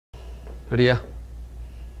Maria.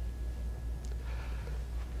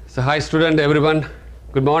 So hi student everyone,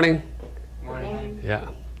 good morning. Morning. Yeah.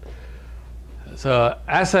 So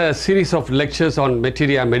as a series of lectures on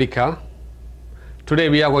Materia Medica, today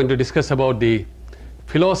we are going to discuss about the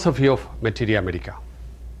philosophy of Materia Medica.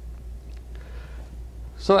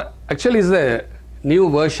 So actually it's a new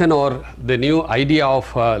version or the new idea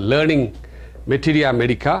of learning Materia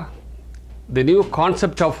Medica, the new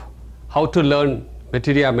concept of how to learn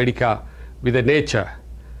Materia Medica with the nature,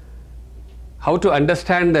 how to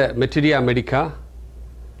understand the Materia Medica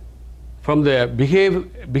from the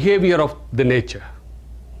behavior of the nature.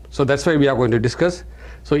 So that's why we are going to discuss.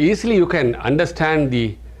 So easily you can understand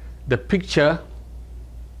the picture,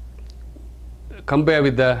 compare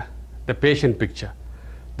with the patient picture,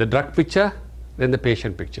 the drug picture, then the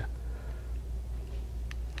patient picture.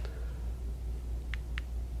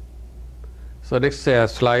 So next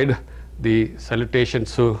slide, the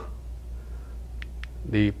salutations to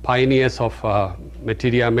the pioneers of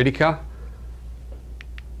Materia Medica.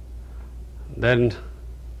 Then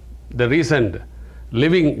the recent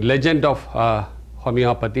living legend of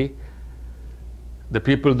homeopathy, the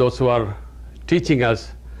people, those who are teaching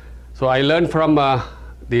us. So I learned from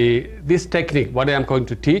this technique, what I am going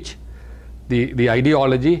to teach, the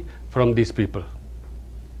ideology from these people.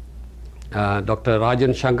 Dr.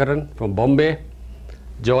 Rajan Shankaran from Bombay,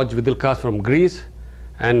 George Vidilkas from Greece,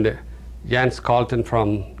 and Jans Carlton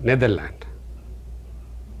from Netherlands.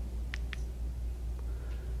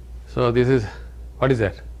 So this is, what is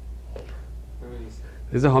that? Remedies.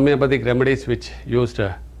 This is a homeopathic remedies which used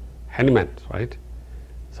Hahnemann, right?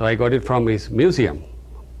 So I got it from his museum.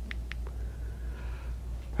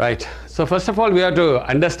 Right. So first of all, we have to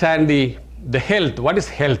understand the health. What is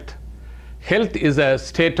health? Health is a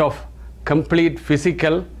state of complete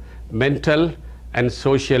physical, mental, and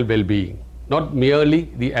social well-being, not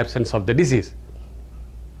merely the absence of the disease.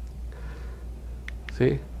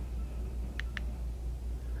 See?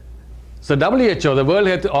 So WHO, the World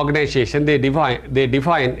Health Organization, they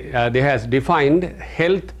has defined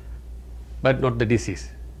health, but not the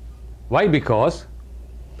disease. Why? Because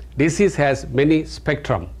disease has many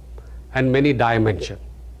spectrum and many dimension.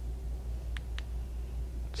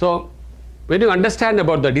 So when you understand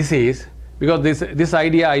about the disease, because this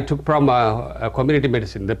idea I took from community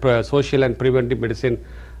medicine, the social and preventive medicine,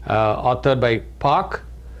 authored by Park.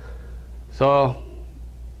 So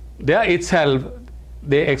there itself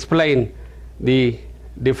they explain the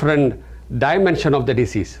different dimension of the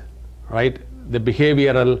disease, right? The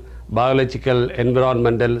behavioral, biological,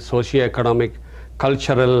 environmental, socio-economic,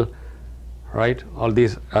 cultural, right? All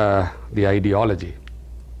these, the ideology.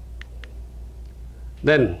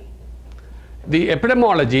 Then the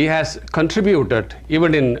epidemiology has contributed,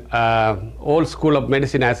 even in old school of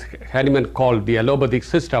medicine, as Hahnemann called the allopathic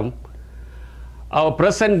system. Our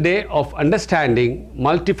present day of understanding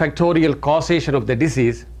multifactorial causation of the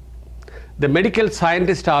disease, the medical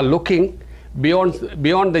scientists are looking beyond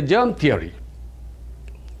the germ theory.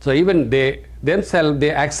 So even they themselves,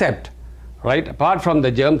 they accept, right, apart from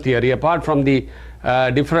the germ theory, apart from the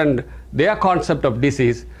their concept of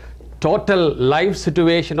disease, total life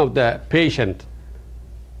situation of the patient,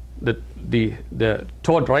 the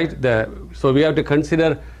total, right? So we have to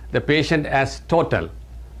consider the patient as total,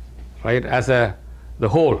 right, as the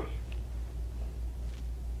whole.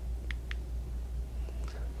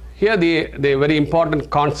 Here the very important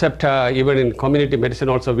concept, even in community medicine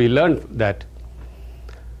also we learned that.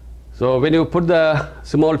 So when you put the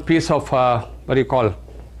small piece of what do you call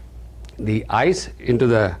the ice into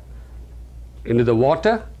the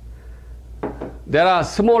water, there are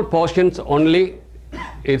small portions only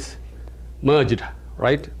it's merged,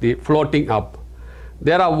 right, the floating up.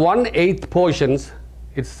 There are 1/8 portions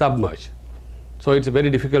it's submerged. So it's very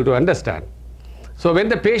difficult to understand. So when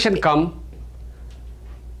the patient come,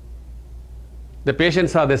 the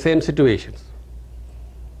patients are the same situations,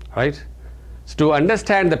 right? So to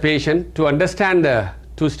understand the patient,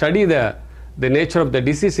 to study the nature of the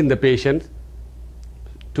disease in the patient,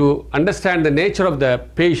 to understand the nature of the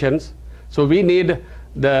patients, so we need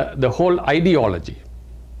the whole ideology.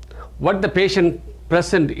 What the patient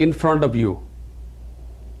present in front of you?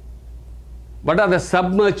 What are the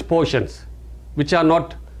submerged portions which are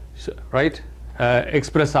not, right,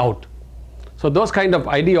 expressed out? So those kind of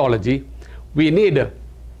ideology we need.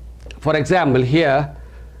 For example, here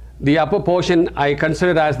the upper portion I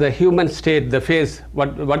consider as the human state, the face,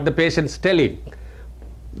 what the patient's telling,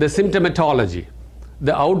 the symptomatology,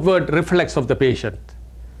 the outward reflex of the patient.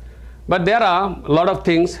 But there are a lot of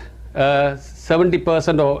things,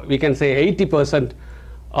 70% or we can say 80%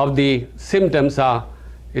 of the symptoms are,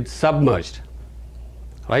 it's submerged,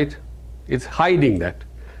 right? It's hiding that.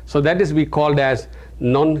 So that is we called as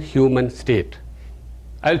non-human state.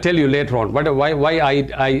 I'll tell you later on why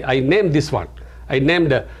I named this one. I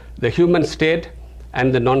named the human state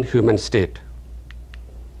and the non-human state.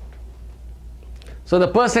 So the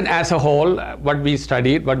person as a whole, what we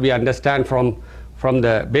studied, what we understand from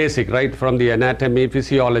the basic, right, from the anatomy,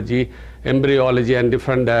 physiology, embryology, and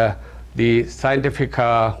different the scientific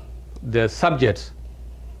the subjects.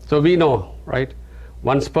 So we know, right,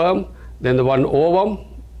 one sperm, then the one ovum,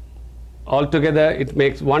 altogether it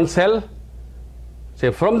makes one cell.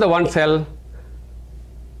 Say from the one cell,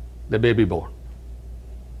 the baby born.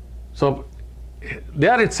 So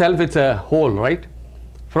there itself it's a whole, right?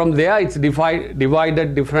 From there it's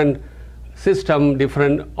divided different system,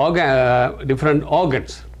 different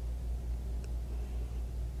organs.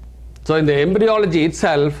 So in the embryology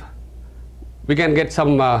itself, we can get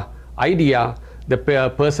some idea the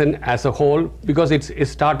person as a whole, because it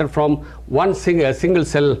started from one single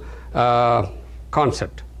cell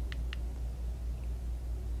concept.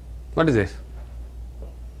 What is this?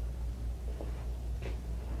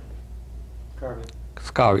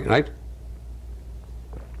 Carving, right?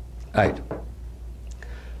 Right.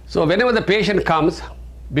 So whenever the patient comes,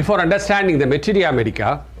 before understanding the Materia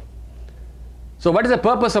Medica, so what is the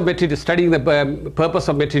purpose of studying the purpose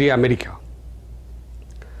of Materia Medica?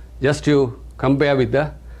 Just to compare with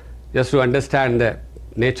just to understand the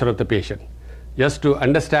nature of the patient, just to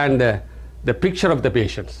understand the picture of the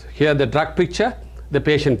patients. Here the drug picture, the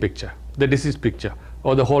patient picture, the disease picture,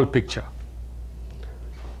 or the whole picture.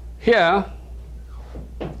 Here,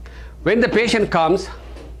 when the patient comes,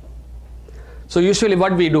 so usually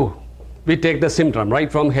what we do, we take the symptom,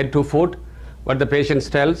 right, from head to foot, what the patient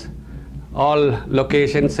tells, all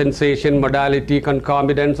location, sensation, modality,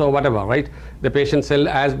 concomitants, or whatever, right? The patient cell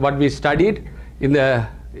as what we studied in the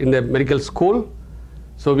medical school.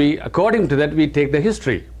 So we, according to that, we take the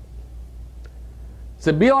history.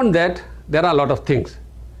 So beyond that, there are a lot of things.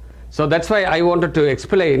 So that's why I wanted to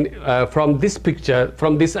explain from this picture,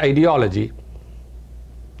 from this ideology.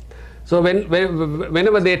 So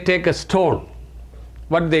whenever they take a stone,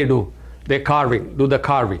 what do? They do the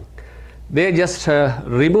carving. They just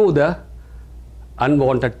remove the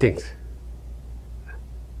unwanted things.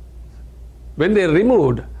 When they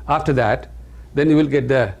removed, after that, then you will get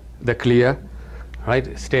the clear,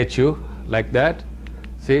 right, statue like that.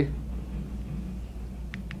 See?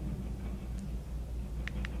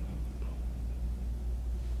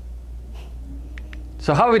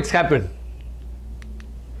 So how it's happened?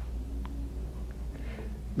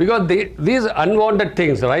 Because these unwanted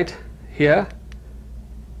things, right, here,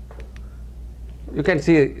 you can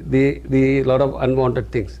see the lot of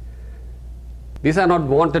unwanted things. These are not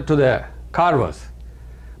wanted to the carvers.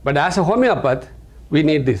 But as a homeopath, we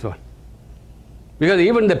need this one. Because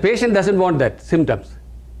even the patient doesn't want that symptoms.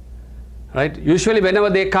 Right? Usually whenever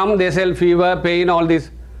they come, they say fever, pain, all these,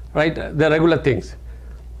 right, the regular things.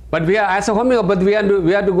 But we are, as a homeopath, we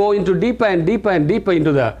have to go into deeper and deeper and deeper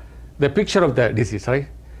into the picture of the disease, right?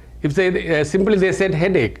 If they simply they said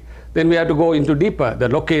headache, then we have to go into deeper, the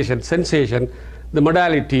location, sensation, the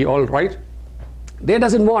modality, all right? They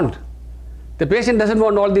doesn't want. The patient doesn't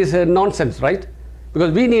want all this nonsense, right?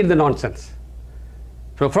 Because we need the nonsense.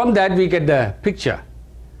 So from that we get the picture,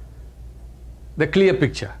 the clear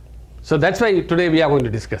picture. So that's why today we are going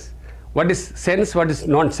to discuss what is sense, what is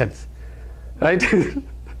nonsense, right?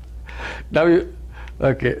 Now you,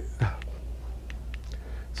 okay.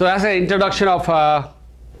 So as an introduction of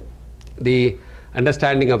the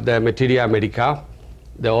understanding of the Materia Medica,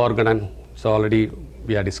 the organ, so already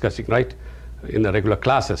we are discussing, right, in the regular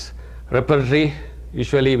classes. Repertory,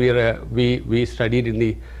 usually we studied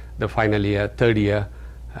in the final year, third year,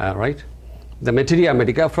 right? The Materia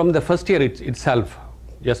Medica, from the first year itself,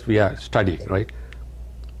 just we are studying, right?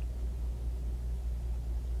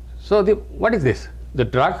 So what is this? The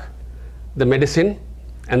drug, the medicine,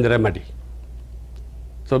 and the remedy.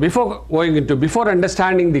 So before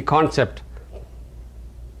understanding the concept,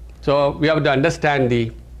 so we have to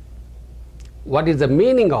understand what is the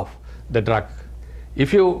meaning of the drug.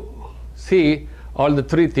 If you see all the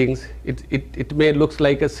three things, it may looks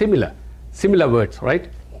like a similar words, right?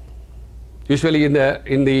 Usually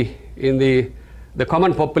in the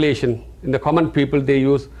common population, in the common people, they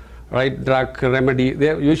use, right, drug, remedy.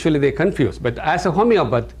 They confuse. But as a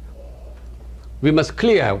homeopath, we must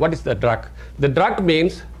clear what is the drug. The drug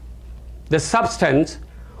means the substance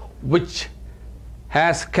which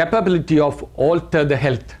has capability of alter the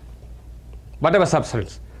health, whatever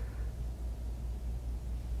substance.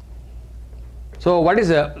 So what is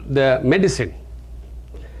the medicine?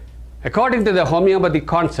 According to the homeopathic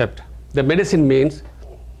concept, the medicine means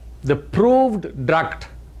the proved drug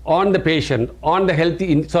on the patient, on the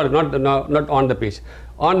healthy, not on the patient,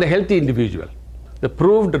 on the healthy individual. The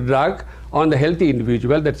proved drug on the healthy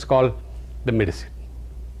individual, that's called the medicine.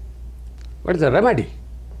 What is the remedy?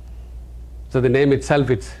 So the name itself,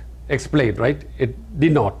 it's explained, right? It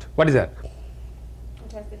did not. What is that?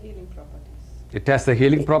 It has the healing properties. It has the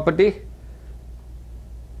healing property.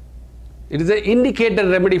 It is an indicated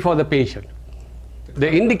remedy for the patient. The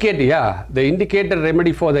indicated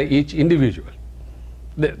remedy for each individual.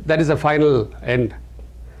 That is the final end.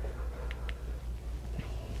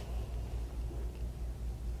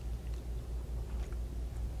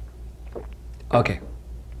 Okay.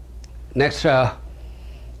 Next,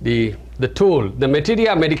 the tool, the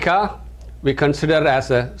Materia Medica, we consider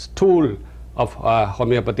as a tool of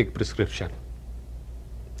homeopathic prescription.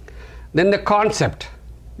 Then the concept,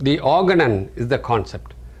 the organon is the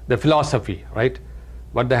concept, the philosophy, right?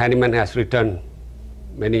 What the Hahnemann has written,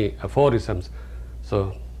 many aphorisms.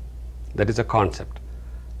 So that is a concept.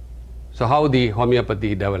 So how the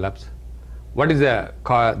homeopathy develops? What is the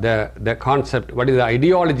concept? What is the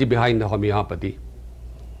ideology behind the homeopathy?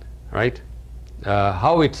 Right?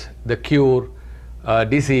 How it's the cure,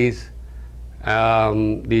 disease,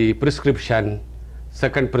 the prescription,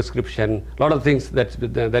 second prescription, a lot of things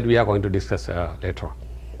that we are going to discuss later on.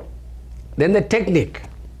 Then the technique.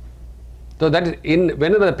 So that is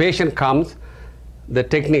whenever the patient comes, the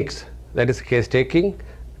techniques, that is case taking,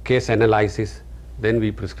 case analysis, then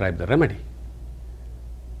we prescribe the remedy.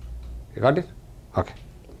 You got it? Okay.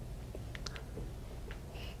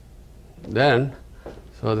 Then,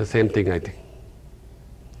 so the same thing, I think.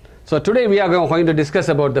 So today we are going to discuss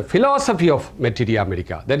about the philosophy of Materia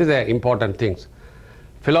Medica. That is the important things.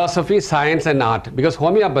 Philosophy, science and art, because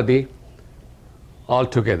homeopathy all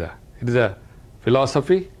together. It is a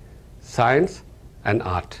philosophy, science and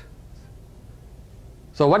art.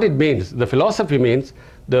 So what it means, the philosophy means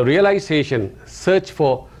the realization, search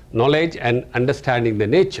for knowledge and understanding the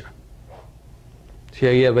nature.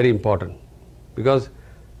 Here very important, because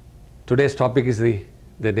today's topic is the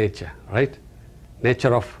nature, right?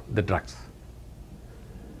 Nature of the drugs.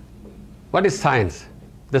 What is science?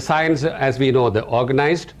 The science, as we know, the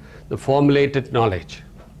organized, the formulated knowledge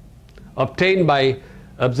obtained by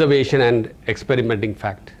observation and experimenting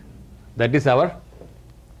fact. That is our,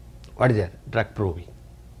 what is that? Drug proving.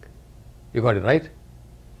 You got it, right?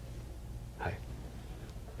 Right.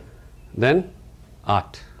 Then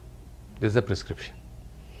art. This is the prescription.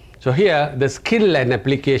 So here the skill and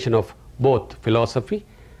application of both philosophy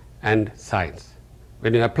and science.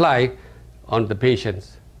 When you apply on the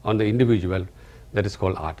patients, on the individual, that is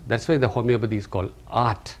called art. That's why the homeopathy is called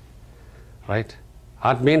art, right?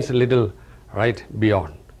 Art means a little, right,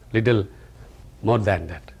 beyond, little more than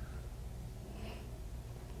that.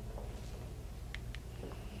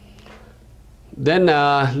 Then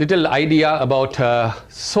little idea about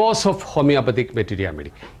source of homeopathic Materia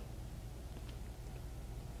Medica.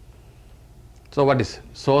 So what is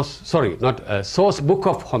source? Sorry, not source book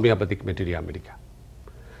of homeopathic Materia Medica.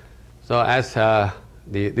 So as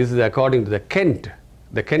this is according to the Kent.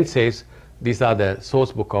 The Kent says these are the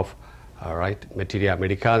source book of Materia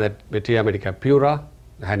Medica. That Materia Medica Pura,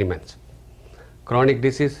 Hahnemann's. Chronic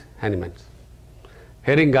disease, Hahnemann's.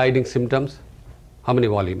 Hearing guiding symptoms, how many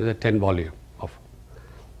volumes? It's a 10 volume of.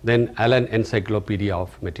 Then Allen Encyclopedia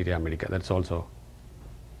of Materia Medica. That's also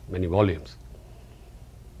many volumes.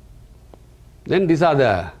 Then these are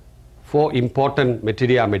the 4 important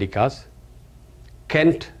Materia Medicas.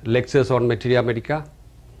 Kent lectures on Materia Medica.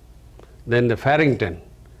 Then the Farrington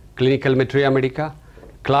Clinical Materia Medica.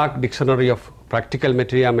 Clark Dictionary of Practical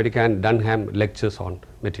Materia Medica, and Dunham lectures on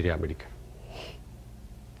Materia Medica.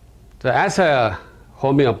 So as a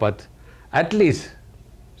homeopath, at least,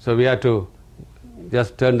 so we have to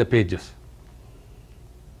just turn the pages.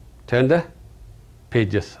 Turn the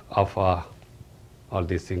pages of all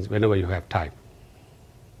these things whenever you have time.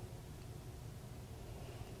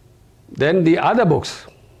 Then the other books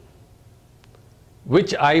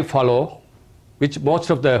which I follow, which most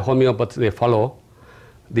of the homeopaths they follow,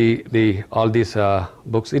 all these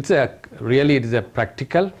books. It is a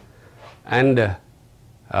practical and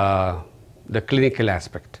the clinical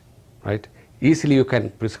aspect, right? Easily you can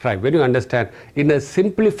prescribe when you understand in a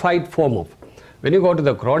simplified form of. When you go to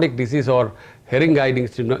the chronic disease or hearing guiding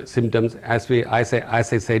symptoms, as I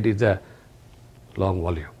said, it's a long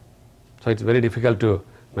volume. So it's very difficult to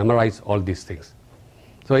memorize all these things.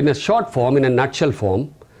 So in a short form, in a nutshell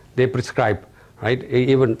form, they prescribe, right?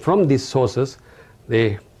 Even from these sources,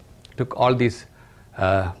 they took all these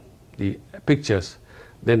the pictures,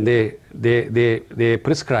 then they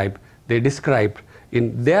prescribe, they describe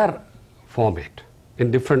in their format,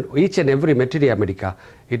 in different, each and every Materia Medica,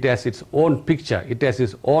 it has its own picture, it has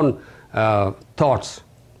its own thoughts.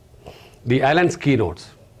 The Allen's keynotes,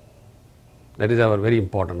 that is our very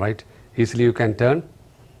important, right? Easily you can turn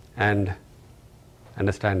and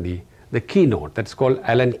understand the keynote, that's called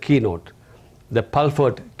Allen keynote, the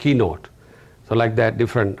Pulford keynote. So like that,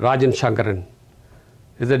 different, Rajan Shankaran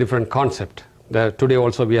is a different concept. Today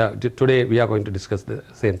we are going to discuss the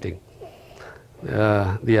same thing.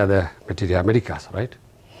 The other Materia Medicas, right?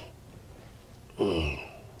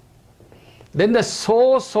 Then the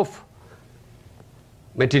source of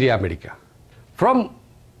Materia Medica. From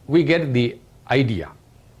we get the idea.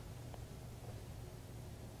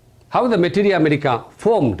 How the Materia Medica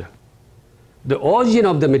formed, the origin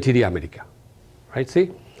of the Materia Medica, right?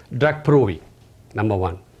 See, drug proving, number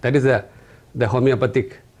one. That is the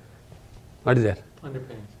homeopathic, what is that?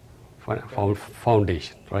 Underpinnings.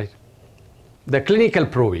 Foundation, right? The clinical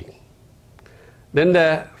proving. Then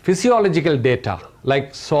the physiological data,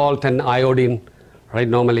 like salt and iodine, right?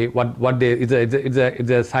 Normally,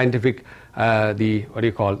 it's a scientific,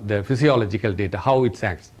 the physiological data, how it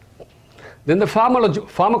acts. Then the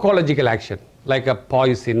pharmacological action, like a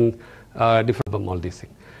poison, different all these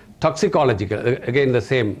things. Toxicological, again the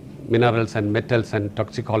same, minerals and metals and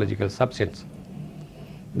toxicological substance.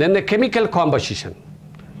 Then the chemical composition,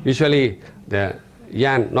 usually the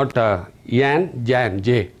Jan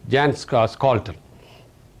Skalton.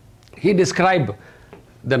 He described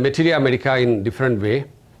the Materia Medica in different way,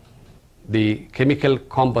 the chemical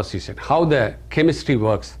composition, how the chemistry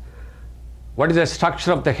works, what is the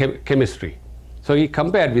structure of the chemistry. So he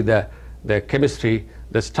compared with the chemistry,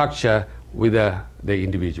 the structure with the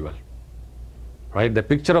individual, right? The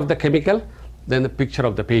picture of the chemical, then the picture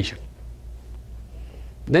of the patient.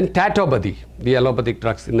 Then tatopathy, the allopathic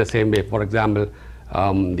drugs in the same way. For example,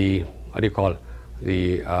 the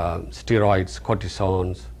steroids,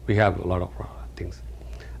 cortisons. We have a lot of things.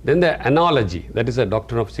 Then the analogy, that is a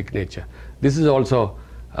doctrine of signature. This is also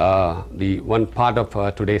the one part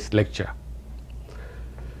of today's lecture.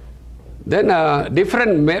 Then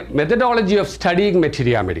different methodology of studying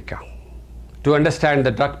Materia Medica to understand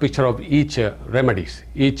the drug picture of each remedies,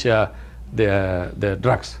 each the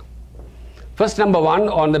drugs. First, number one,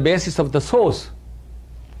 on the basis of the source,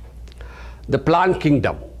 the plant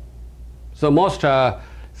kingdom. So most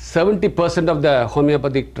 70% of the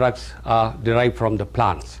homeopathic drugs are derived from the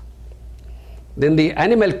plants. Then the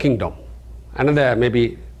animal kingdom, another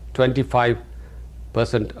maybe 25%,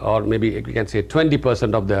 or maybe we can say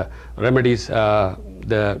 20% of the remedies,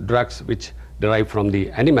 the drugs which derive from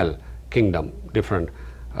the animal kingdom, different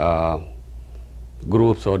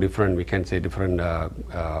groups or different, we can say different,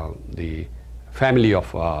 the family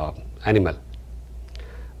of animal.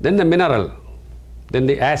 Then the mineral, then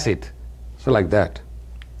the acid, so like that.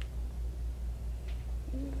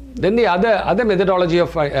 Then the other methodology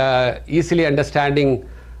of easily understanding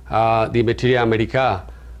the Materia Medica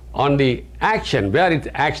on the action, where it's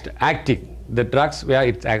acting, the drugs where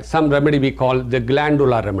it's some remedy we call the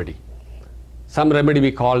glandular remedy, some remedy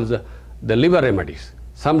we call the liver remedies,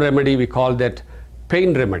 some remedy we call that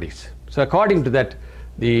pain remedies. So according to that,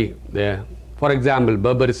 for example,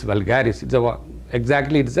 Berberis vulgaris,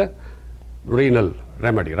 it's a renal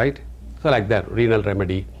remedy, right? So like that, renal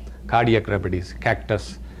remedy, cardiac remedies,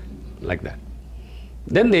 cactus, like that.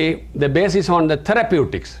 Then the basis on the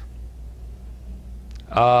therapeutics.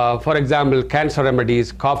 For example, cancer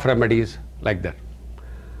remedies, cough remedies, like that.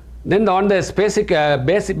 Then on the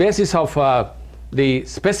basis of the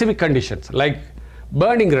specific conditions, like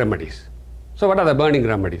burning remedies. So what are the burning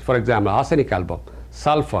remedies? For example, arsenic album,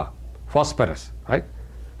 sulfur, phosphorus, right?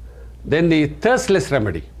 Then the thirstless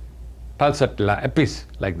remedy, pulsatilla, epis,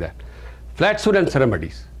 like that. Flatulence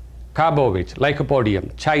remedies, carbovage,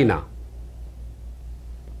 lycopodium, china.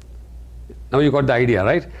 Now you got the idea,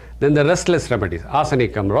 right? Then the restless remedies,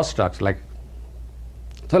 arsenicum, rostrox, like.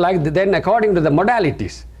 So like then according to the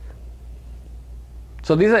modalities.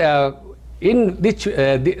 So these are in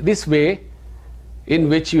this way in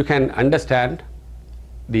which you can understand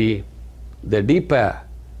the deeper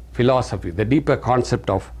philosophy, the deeper concept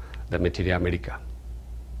of the Materia Medica.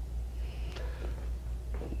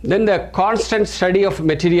 Then the constant study of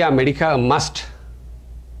Materia Medica a must,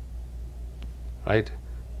 right?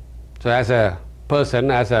 So as a person,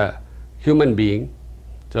 as a human being,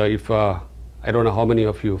 so if I don't know how many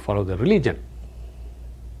of you follow the religion,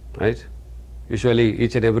 right? Usually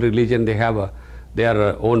each and every religion they have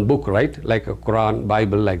their own book, right? Like a Quran,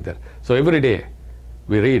 Bible, like that. So every day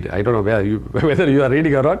we read. I don't know whether you are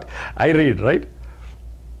reading or not. I read, right?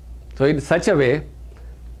 So in such a way,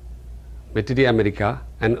 Materia Medica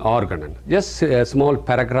and organon, just a small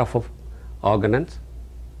paragraph of organons,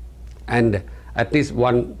 and at least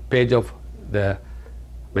one page of the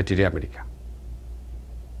Materia Medica.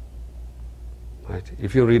 Right?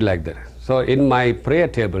 If you read like that. So in my prayer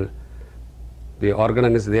table, the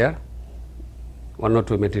organon is there, 1 or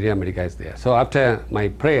 2 Materia Medica is there. So after my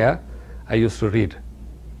prayer, I used to read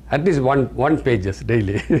at least one pages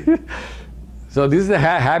daily. So this is a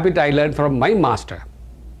habit I learned from my master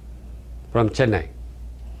from Chennai.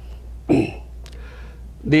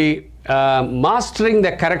 The mastering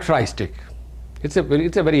the characteristic, it's a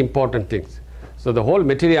very important thing. So the whole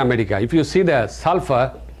Materia Medica, if you see the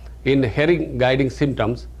sulfur in hearing guiding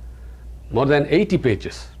symptoms, more than 80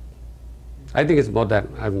 pages. I think it's more than,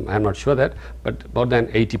 I'm not sure that, but more than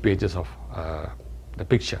 80 pages of the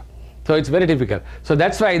picture. So it's very difficult. So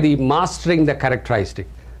that's why the mastering the characteristic,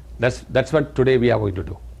 that's what today we are going to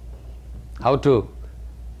do. How to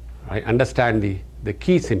understand the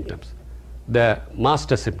key symptoms, the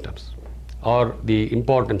master symptoms, or the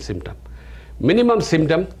important symptom. Minimum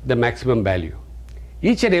symptom, the maximum value.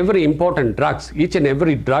 Each and every important drugs, each and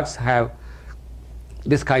every drugs have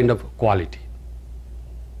this kind of quality.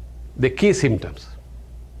 The key symptoms.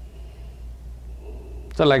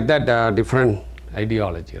 So like that, different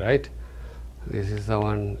ideology, right? This is the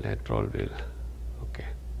one lateral will. Okay.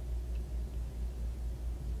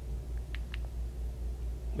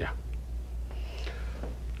 Yeah.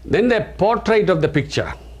 Then the portrait of the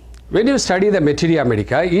picture. When you study the Materia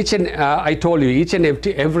Medica, I told you, each and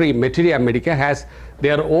every Materia Medica has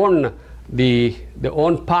their own the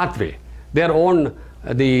own pathway, their own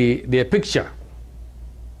the picture.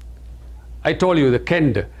 I told you the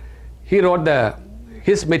Kent, he wrote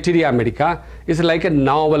his Materia Medica is like a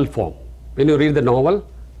novel form. When you read the novel,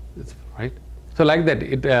 right? So like that,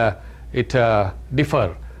 it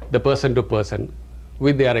differ the person to person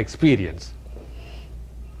with their experience.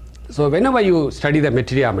 So whenever you study the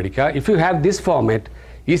Materia Medica, if you have this format,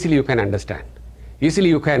 easily you can understand. Easily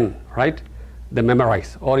you can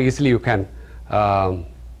memorize, or easily you can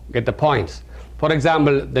get the points. For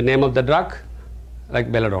example, the name of the drug,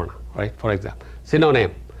 like belladonna, right? For example,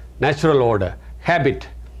 synonym, natural order, habit,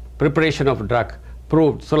 preparation of drug,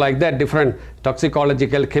 proved. So like that, different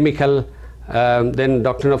toxicological, chemical, then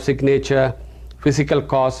doctrine of signature, physical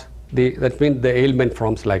cause, that means the ailment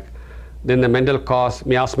forms, like then the mental cause,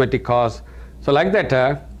 miasmatic cause. So like that,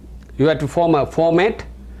 you have to form a format,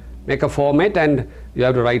 make a format, and you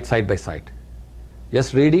have to write side by side.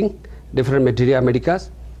 Just reading different Materia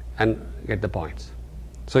Medicas and get the points.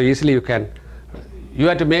 So easily you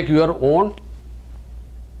have to make your own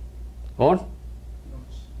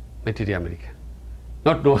Materia Medica.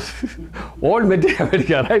 Not notes, old Materia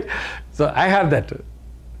Medica, right? So I have that.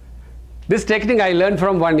 This technique I learned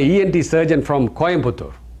from one ENT surgeon from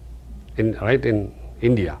Coimbatore, in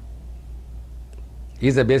India.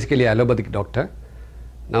 He's basically an allopathic doctor.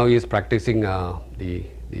 Now he is practicing the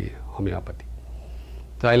homeopathy.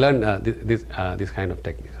 So I learned this kind of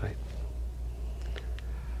techniques, right?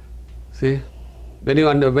 See, when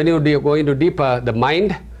you go into deeper, the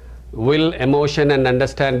mind, will, emotion, and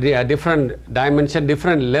understand different dimension,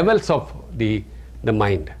 different levels of the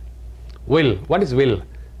mind. Will, what is will?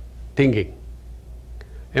 Thinking.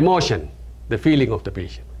 Emotion, the feeling of the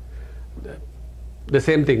patient. The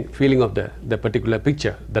same thing, feeling of the particular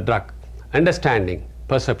picture, the drug. Understanding,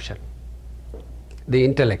 perception. The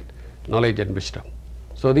intellect, knowledge and wisdom.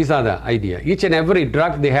 So these are the idea. Each and every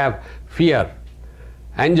drug, they have fear,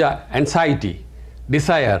 anxiety,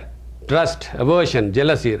 desire, trust, aversion,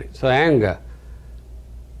 jealousy, so anger.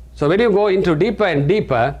 So when you go into deeper and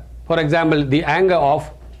deeper, for example, the anger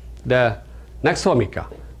of the Naxomica,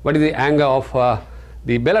 what is the anger of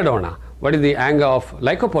the belladonna, what is the anger of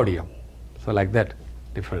lycopodium, so like that,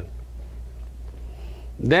 different.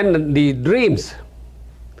 Then the dreams.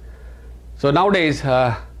 So nowadays,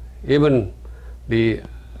 even the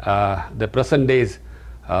present days,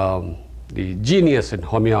 the genius in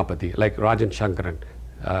homeopathy, like Rajan Shankaran,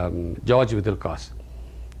 George Vithelkos.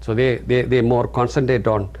 So they more concentrate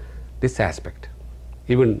on this aspect.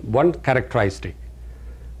 Even one characteristic,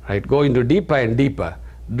 right? Go into deeper and deeper.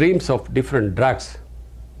 Dreams of different drugs.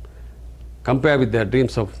 Compare with the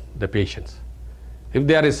dreams of the patients. If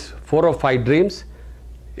there is 4 or 5 dreams,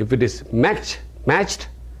 if it is matched,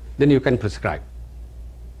 then you can prescribe.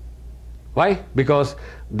 Why? Because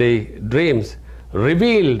the dreams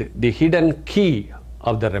revealed the hidden key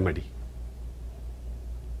of the remedy.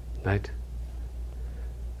 Right?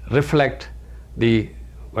 Reflect the,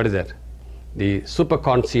 what is that? The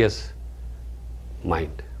superconscious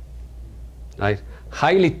mind. Right?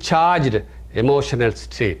 Highly charged emotional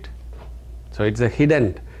state. So it's a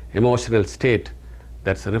hidden emotional state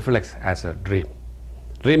that reflects as a dream.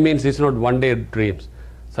 Dream means it's not one day dreams.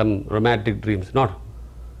 some romantic dreams. Not,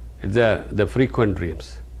 it's the frequent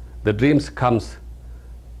dreams. The dreams comes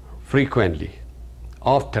frequently,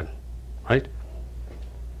 often, right?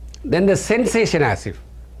 Then the sensation as if.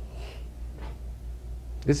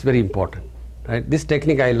 This is very important, right? This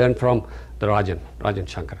technique I learned from the Rajan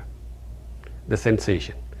Shankara. The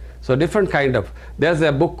sensation. So different kind of, there's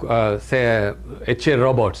a book, say H.A.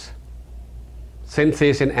 Roberts,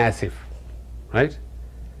 Sensation as if, right?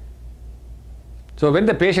 So when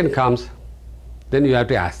the patient comes, then you have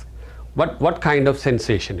to ask, what kind of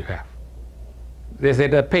sensation you have? They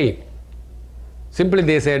said pain. Simply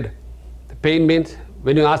they said, the pain means,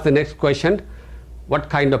 when you ask the next question, what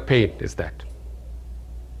kind of pain is that?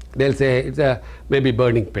 They'll say it's a maybe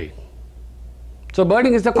burning pain. So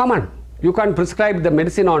burning is the common. You can't prescribe the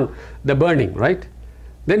medicine on the burning, right?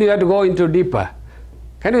 Then you have to go into deeper.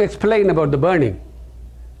 Can you explain about the burning?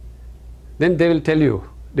 Then they will tell you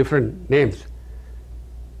different names.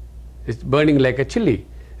 It's burning like a chili.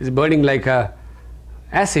 It's burning like a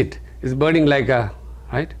acid. It's burning like a,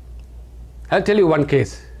 right? I'll tell you one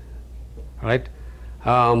case, right?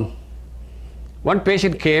 One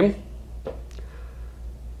patient came.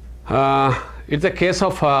 It's a case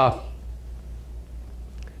of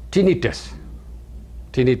tinnitus.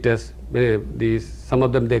 Tinnitus, some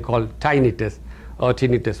of them they call tinnitus or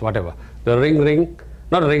tinnitus, whatever. The ring,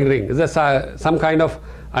 not ring, it's some kind of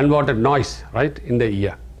unwanted noise, right, in the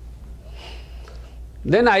ear.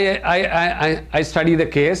 Then I study the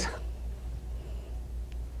case.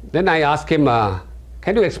 Then I ask him,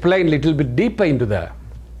 can you explain a little bit deeper into the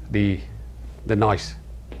noise?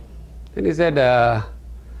 Then he said,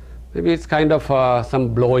 maybe it's kind of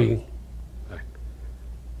some blowing.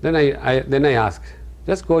 Then I ask,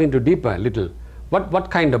 just go into deeper a little.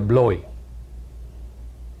 What kind of blowing?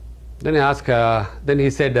 Then I ask. Then he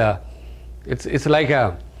said, it's like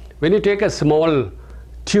when you take a small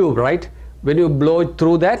tube, right? When you blow it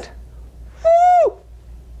through that, whoo,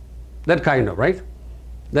 that kind of, right?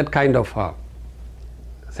 That kind of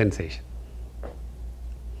sensation.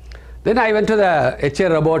 Then I went to the H.A.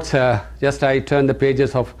 Roberts. Just I turned the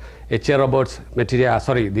pages of H.A. Roberts' Materia.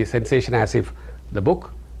 Sorry, the Sensation as if, the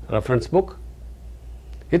book. Reference book,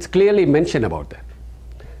 it's clearly mentioned about that.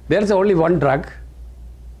 There is only one drug.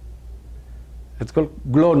 It's called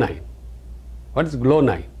Glonine. What is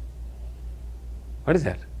Glonine? What is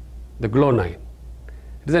that? The Glonine.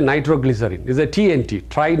 It is a nitroglycerin. It is a TNT,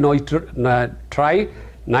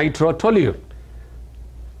 trinitrotoluene.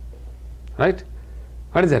 Right?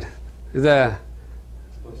 What is that? It's a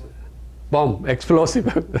bomb,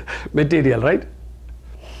 explosive material, right?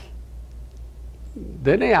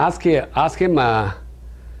 Then I ask him,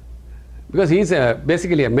 because he is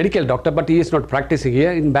basically a medical doctor, but he is not practicing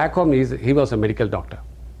here. In back home, he was a medical doctor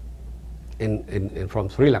from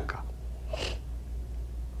Sri Lanka.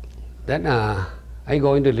 Then I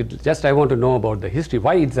go into little, just I want to know about the history,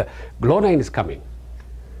 why it's Glonine is coming.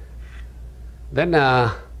 Then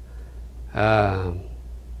I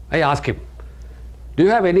ask him, do you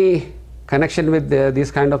have any connection with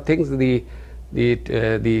these kind of things, the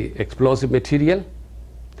explosive material?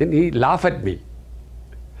 Then he laughed at me,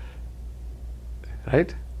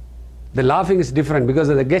 right? The laughing is different because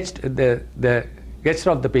of the gesture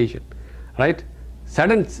of the patient, right?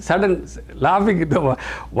 Sudden laughing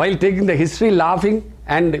while taking the history, laughing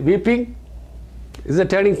and weeping is a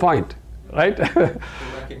turning point, right? To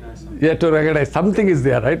recognize something. Yeah, to recognize something is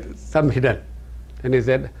there, right? Some hidden. And he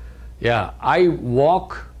said, yeah, I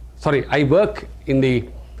work in the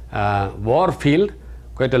war field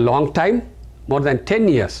quite a long time, more than 10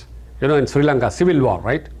 years, in Sri Lanka, civil war,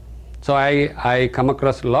 right? So I come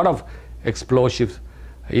across a lot of explosives,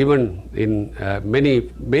 even in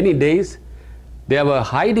many days. They were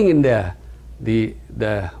hiding in the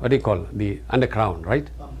what do you call, the underground, right?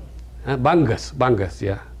 Bungus,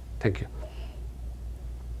 yeah, thank you.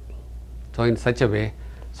 So in such a way,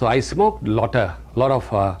 so I smoked a lot of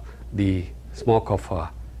the smoke of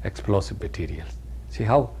explosive materials. See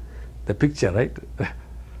how the picture, right?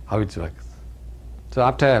 How it works. So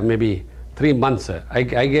after maybe 3 months, I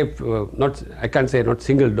gave I can't say not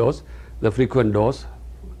single dose, the frequent dose,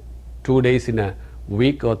 2 days in a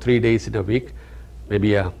week or 3 days in a week,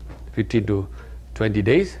 maybe 15 to 20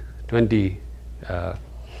 days, 20.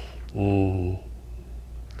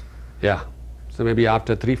 Yeah. So maybe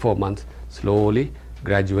after 3-4 months, slowly,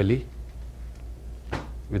 gradually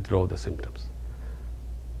withdraw the symptoms.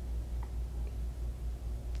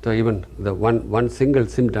 So even the one single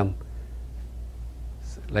symptom,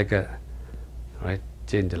 like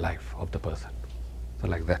change the life of the person. So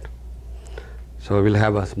like that. So we'll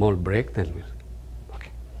have a small break, then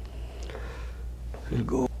we'll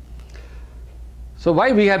go. So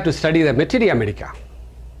why we have to study the Materia Medica?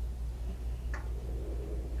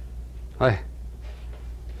 Why?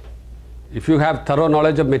 If you have thorough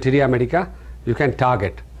knowledge of Materia Medica, you can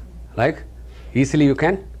target, like easily you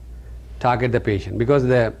can target the patient, because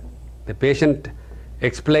the patient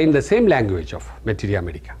explain the same language of Materia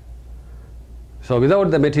Medica. So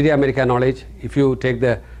without the Materia Medica knowledge, if you take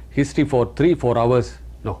the history for 3-4 hours,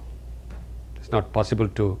 no, it's not possible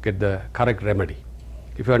to get the correct remedy.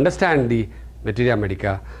 If you understand the Materia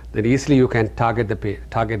Medica, then easily you can target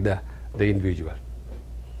the individual.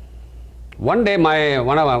 One day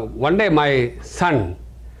my son,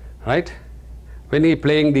 right, when he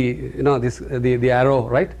playing the arrow,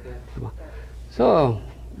 right? Yeah. So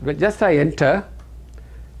just I enter,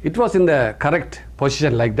 it was in the correct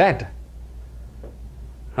position like that,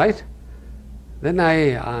 right? Then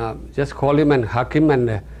I just call him and hug him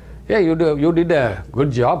and yeah, you did a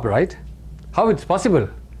good job, right? How it's possible?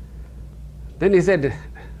 Then he said,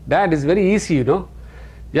 Dad, it's very easy, you know.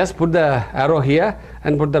 Just put the arrow here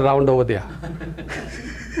and put the round over there.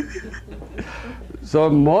 So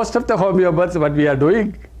most of the homeopaths, what we are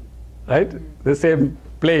doing, right? The same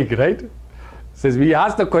plague, right? Says we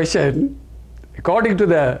ask the question according to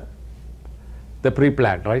the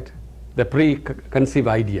pre-planned, right? The preconceived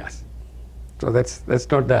ideas. So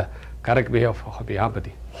that's not the correct way of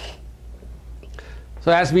homeopathy.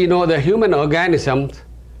 So as we know, the human organism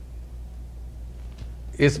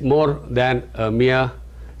is more than a mere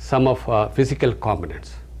sum of physical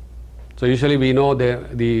components. So usually we know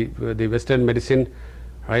the Western medicine,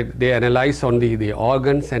 right? They analyze on the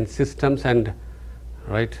organs and systems and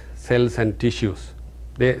right cells and tissues.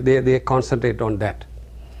 They concentrate on that.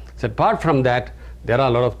 So apart from that, there are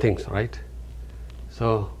a lot of things, right?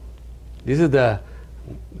 So this is the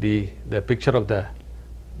picture of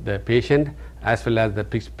the patient as well as the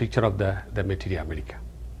picture of the Materia Medica.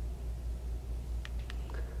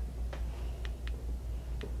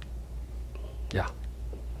 Yeah.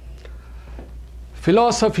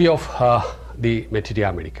 Philosophy of the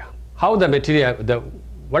Materia Medica. How the Materia,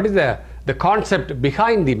 what is the concept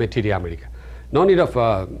behind the Materia Medica? No need of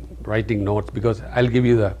writing notes, because I'll give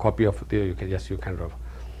you the copy of the, you can refer.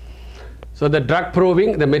 So the drug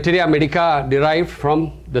proving, the Materia Medica derived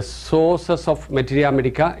from the sources of Materia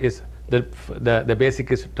Medica is the basic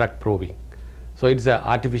is drug proving. So it's an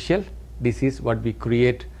artificial disease what we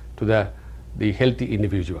create to the healthy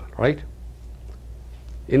individual, right?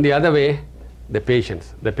 In the other way, the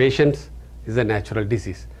patients is a natural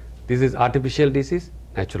disease. This is artificial disease,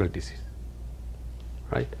 natural disease,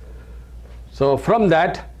 right? So from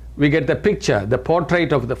that we get the picture, the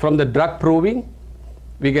portrait of from the drug proving,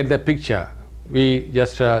 we get the picture. We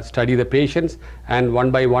just study the patients, and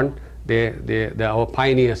one by one our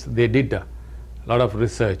pioneers, they did a lot of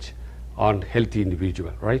research on healthy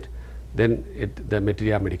individual, right? Then the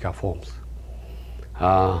Materia Medica forms.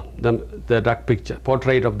 The drug picture,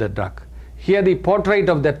 portrait of the drug. Here the portrait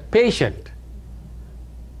of the patient,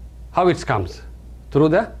 how it comes? Through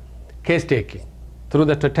the case taking, through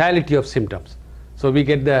the totality of symptoms. So we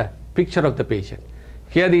get the picture of the patient.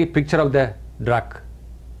 Here the picture of the drug.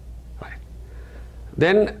 Right.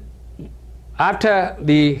 Then after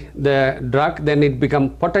the drug, then it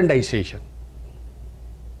becomes potentization.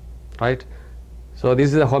 Right? So this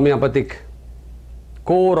is the homeopathic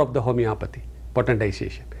core of the homeopathy,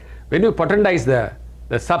 potentization. When you potentize the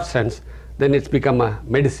substance, then it's become a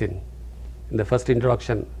medicine. In the first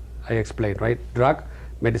introduction I explained, right? Drug,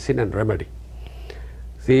 medicine and remedy.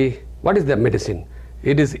 See, what is the medicine?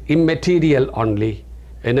 It is immaterial only,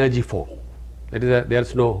 energy form. That is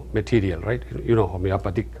there's no material, right? You know,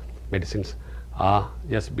 homeopathic medicines are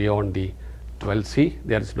just beyond the 12C,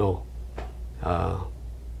 there is no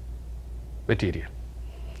material.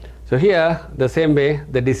 So here the same way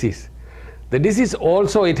the disease. The disease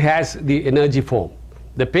also, it has the energy form.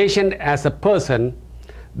 The patient as a person,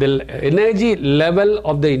 the energy level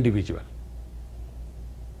of the individual.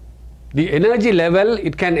 The energy level,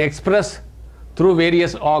 it can express through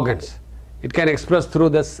various organs. It can express through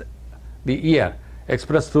the ear,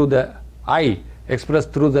 express through the eye, express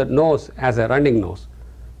through the nose as a running nose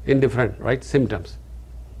in different, right, symptoms.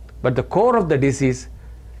 But the core of the disease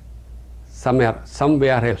somewhere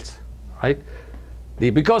else, right?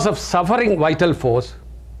 Because of suffering vital force,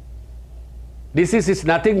 disease is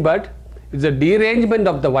nothing but it's a derangement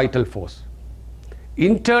of the vital force.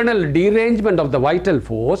 Internal derangement of the vital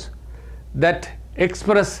force that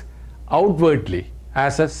express outwardly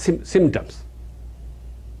as a symptoms.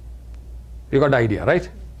 You got the idea, right?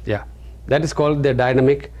 Yeah. That is called the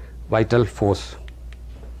dynamic vital force.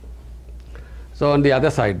 So on the other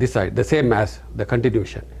side, this side, the same as the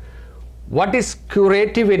continuation. What is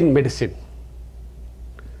curative in medicine?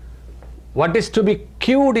 what is to be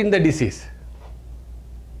cured in the disease,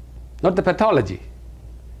 not the pathology.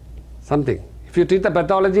 Something. If you treat the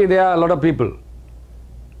pathology, there are a lot of people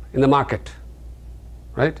in the market,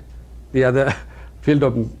 right? The other field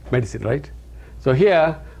of medicine, right? So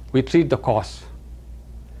here we treat the cause.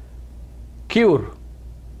 Cure,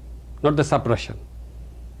 not the suppression,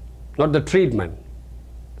 not the treatment,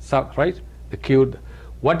 right? The cure.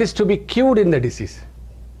 What is to be cured in the disease?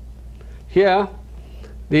 Here,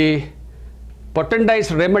 the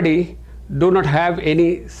potentized remedy do not have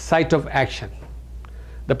any site of action.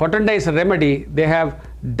 The potentized remedy, they have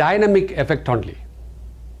dynamic effect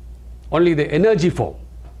only the energy form.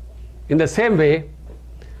 In the same way,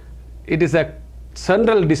 it is a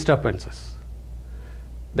central disturbances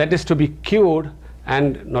that is to be cured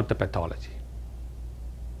and not the pathology.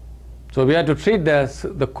 So we have to treat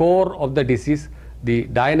the core of the disease, the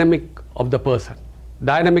dynamic of the person,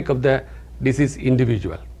 dynamic of the disease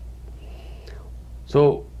individual.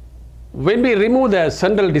 So when we remove the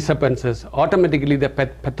central disturbances, automatically the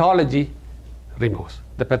pathology removes.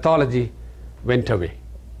 The pathology went away.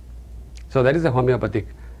 So that is the homeopathic,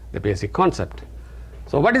 the basic concept.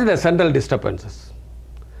 So what is the central disturbances?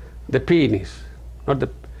 The penis, not the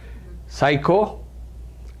psycho,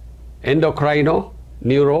 endocrino,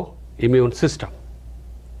 neuro, immune system,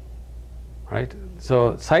 right?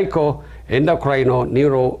 So psycho, endocrino,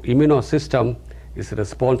 neuro, immune system is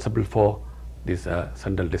responsible for these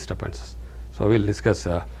central disturbances. So we'll discuss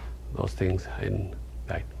those things in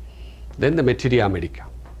that. Then the Materia Medica.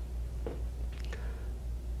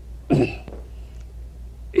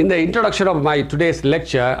 In the introduction of my today's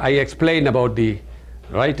lecture, I explained about the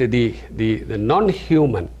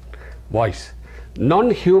non-human voice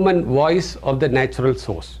of the natural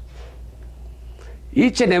source.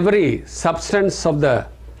 Each and every substance in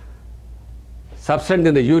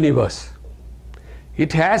the universe,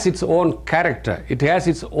 it has its own character. It has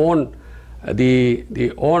its own what do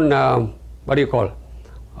you call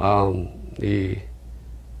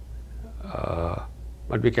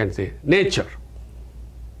what we can say, nature.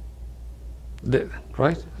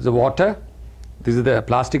 Right? The water. This is the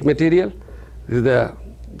plastic material. This is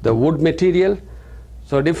the wood material.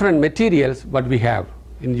 So different materials what we have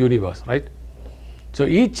in the universe, right? So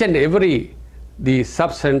each and every the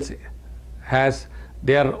substance has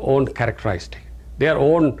their own characteristic, their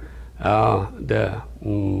own the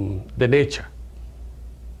nature.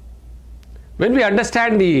 When we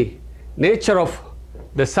understand the nature of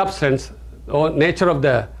the substance or nature of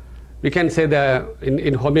the, we can say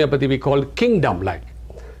in homeopathy we call kingdom like.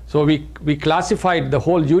 So we classified the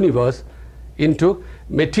whole universe into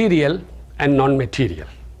material and non-material,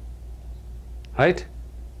 right?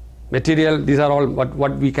 Material, these are all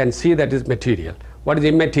what we can see, that is material. What is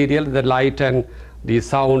immaterial? The light and the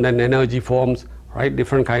sound and energy forms, right?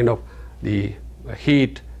 Different kind of the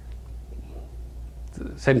heat,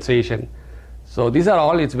 sensation. So these are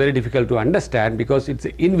all, it's very difficult to understand because it's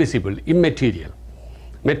invisible, immaterial.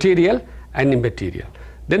 Material and immaterial.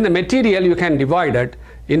 Then the material you can divide it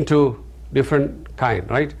into different kind,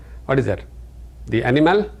 right? What is that? The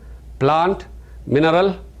animal, plant,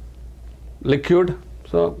 mineral, liquid,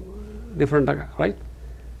 so different, right?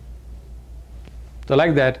 So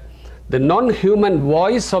like that, the non-human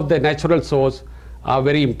voice of the natural source are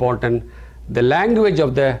very important. The language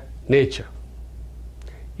of the nature.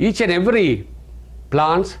 Each and every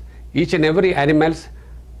plants, each and every animals,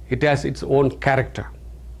 it has its own character.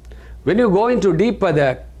 When you go into deeper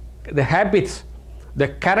the habits, the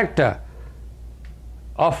character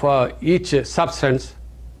of each substance,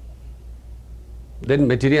 then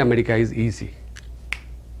Materia Medica is easy,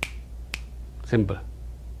 simple.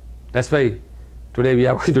 That's why today we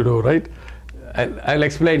are going to do, right? I'll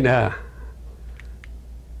explain.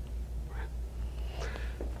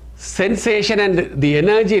 Sensation and the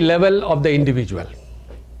energy level of the individual.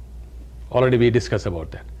 Already we discussed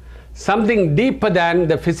about that. Something deeper than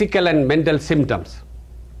the physical and mental symptoms.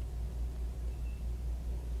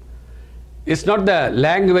 It's not the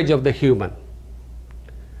language of the human.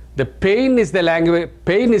 The pain is the language.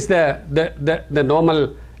 Pain is the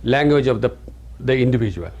normal language of the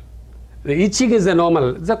individual. The itching is the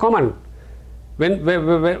normal. It's a common. When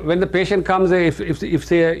the patient comes,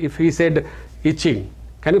 if he said itching,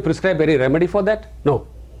 can you prescribe any remedy for that? No.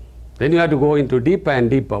 Then you have to go into deeper and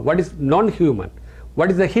deeper. What is non-human? What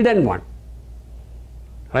is the hidden one?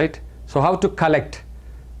 Right? So how to collect?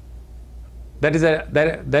 That is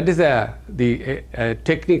the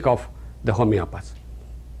technique of the homeopaths.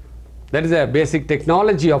 That is a basic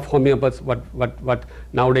technology of homeopaths. What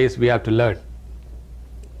nowadays we have to learn.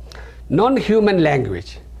 Non-human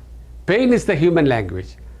language. Pain is the human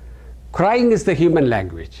language. Crying is the human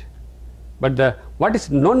language. But what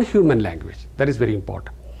is non-human language? That is very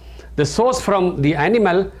important. The source from the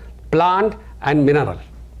animal, plant and mineral.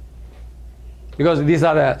 Because these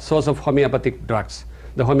are the source of homeopathic drugs,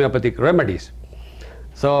 the homeopathic remedies.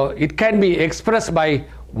 So it can be expressed by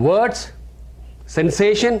words,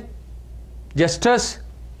 sensation, gestures,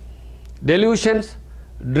 delusions,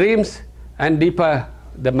 dreams and deeper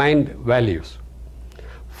the mind values.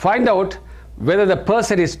 Find out whether the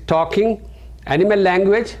person is talking animal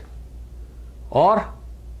language or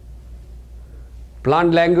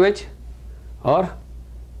plant language or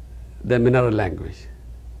the mineral language.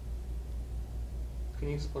 Can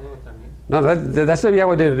you explain what that means? No, that's why we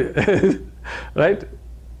have to right?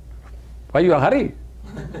 Why you hurry?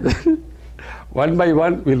 One by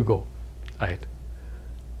one we'll go. Right.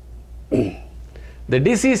 The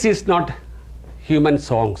disease is not human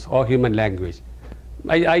songs or human language.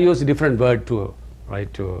 I use a different word to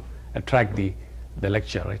attract the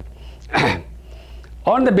lecture, right?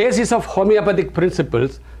 On the basis of homeopathic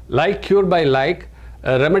principles, like cure by like,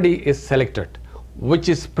 a remedy is selected, which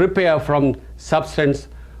is prepared from substance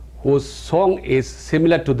whose song is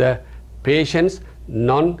similar to the patient's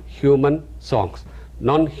non-human songs,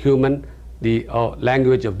 non-human, the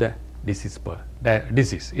language of the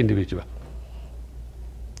disease individual.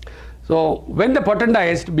 So when the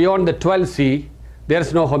potentized beyond the 12C, there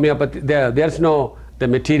is no homeopathy, there is no the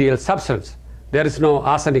material substance, there is no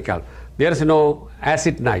arsenical, there is no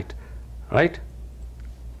acid night, right?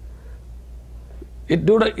 It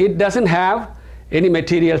doesn't have any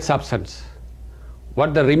material substance.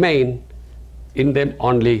 What they remain in them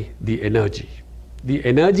only the energy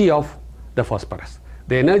of the phosphorus,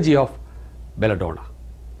 the energy of belladonna.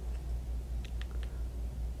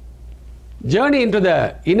 Journey into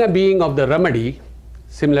the inner being of the remedy,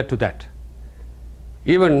 similar to that.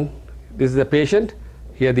 Even this is the patient,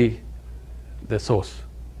 here the source,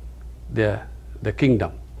 the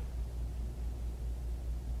kingdom.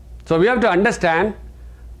 So we have to understand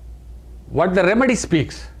what the remedy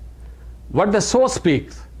speaks, what the source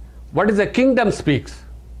speaks, what is the kingdom speaks.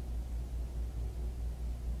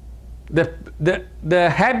 The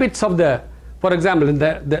habits of the, for example,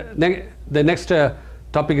 the next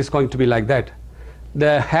topic is going to be like that.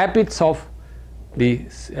 The habits of the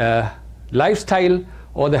lifestyle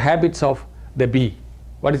or the habits of the bee.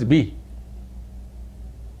 What is bee?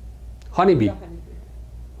 Honeybee.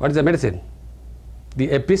 What is the medicine?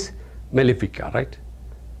 The Apis mellifica, right?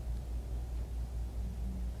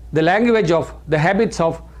 The language of the habits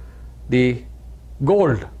of the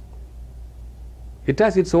gold. It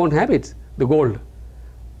has its own habits, the gold.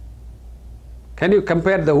 Can you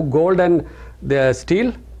compare the gold and the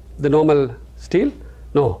steel, the normal steel?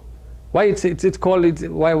 No. Why it's called,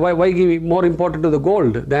 why give more important to the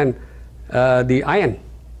gold than the iron?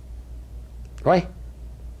 Why?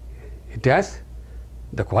 It has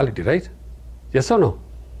the quality, right? Yes or no?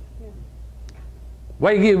 Yeah.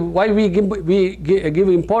 Why we give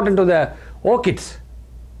importance to the orchids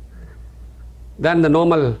than the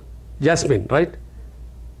normal jasmine, right?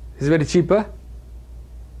 It's very cheaper.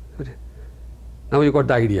 Now you got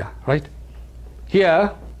the idea, right?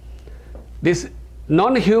 Here, this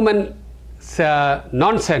non-human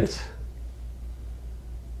nonsense.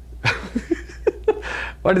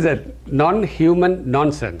 What is that? Non-human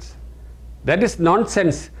nonsense. That is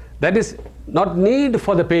nonsense. That is not need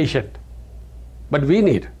for the patient, but we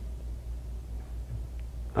need.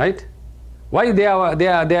 Right? Why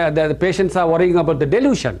the patients are worrying about the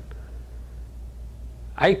delusion?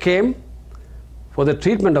 I came for the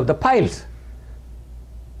treatment of the piles.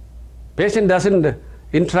 Patient doesn't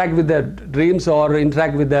interact with the dreams or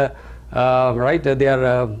interact with the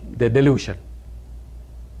their delusion,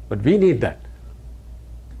 but we need that.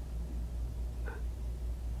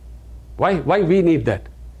 Why we need that?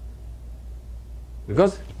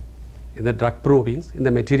 Because in the drug provings, in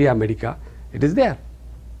the Materia Medica, it is there.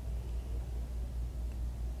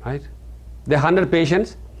 Right? The 100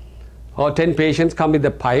 patients or 10 patients come with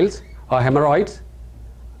the piles or hemorrhoids.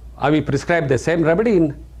 Are we prescribed the same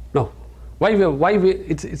remedy? No. Why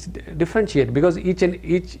it's differentiate? Because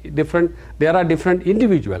each different, there are different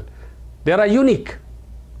individual. There are unique.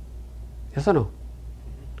 Yes or no?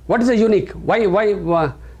 What is a unique? Why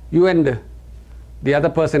you and the other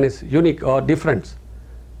person is unique or different?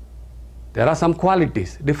 There are some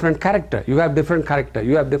qualities, different character. You have different character.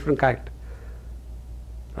 You have different character.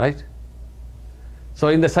 Right? So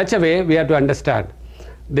in such a way, we have to understand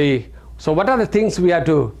so what are the things we have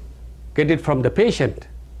to get it from the patient?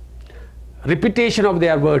 Repetition of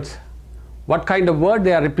their words. What kind of word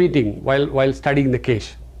they are repeating while studying the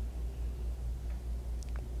case?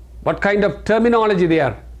 What kind of terminology they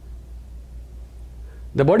are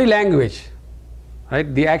the body language,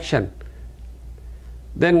 right, the action,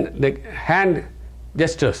 then the hand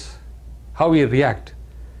gestures, how we react.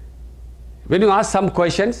 When you ask some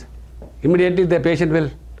questions, immediately the patient will,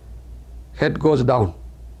 head goes down.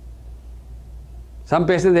 Some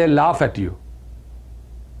patients, they laugh at you.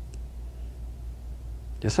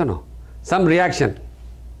 Yes or no? Some reaction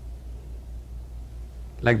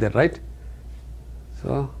like that, right?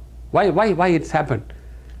 So why it's happened?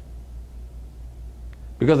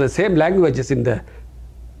 Because the same language is in the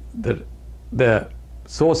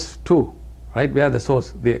source too, right? Where the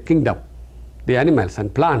source, the kingdom, the animals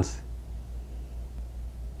and plants,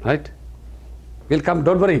 right? We'll come,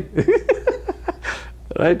 don't worry.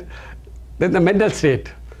 Right? Then the mental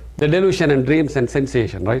state, the delusion and dreams and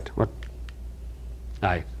sensation, right? What?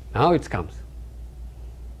 Right. Now it comes.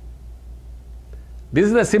 This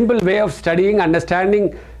is the simple way of studying,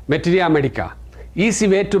 understanding Materia Medica. Easy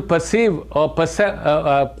way to perceive or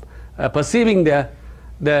perceiving the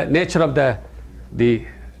nature of the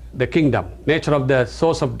kingdom, nature of the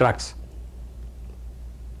source of drugs.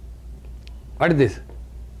 What is this?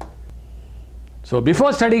 So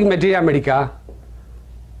before studying Materia Medica,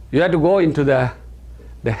 you have to go into the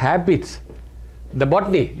habits, the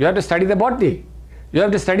botany. You have to study the botany. You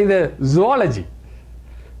have to study the zoology.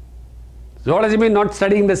 Zoology means not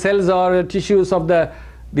studying the cells or tissues of the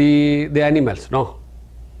animals. No.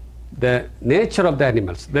 The nature of the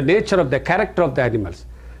animals, the nature of the character of the animals,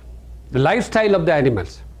 the lifestyle of the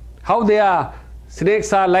animals. How they are,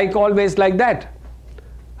 snakes are like always like that.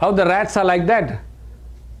 How the rats are like that.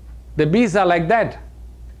 The bees are like that.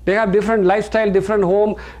 They have different lifestyle, different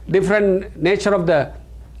home, different nature of the,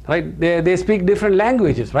 right? They speak different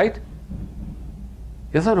languages, right?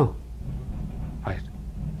 Yes or no? Right.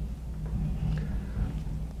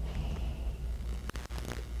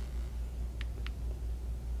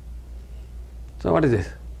 So what is this?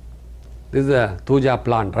 This is a Tuja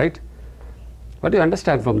plant, right? What do you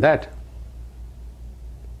understand from that?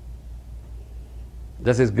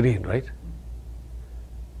 This is green, right?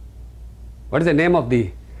 What is the name of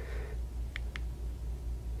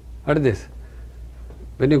what is this?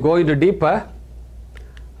 When you go into deeper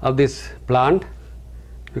of this plant,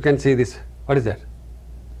 you can see this. What is that?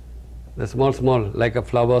 The small, like a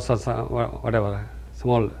flowers or some, whatever,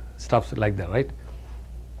 small stuffs like that, right?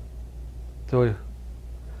 So,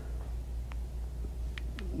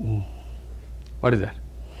 what is that?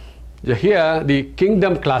 Here, the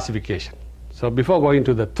kingdom classification. So, before going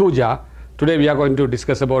to the Tuja, today we are going to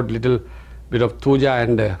discuss about little bit of Tuja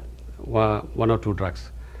and one or two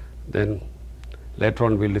drugs. Then later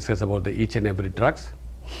on we'll discuss about each and every drugs.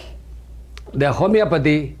 The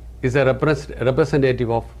homeopathy is a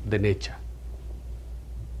representative of the nature.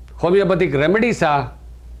 Homeopathic remedies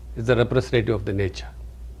is the representative of the nature.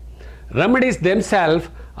 Remedies themselves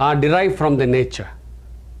are derived from the nature.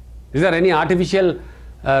 Is there any artificial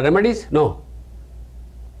remedies? No.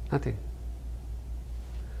 Nothing.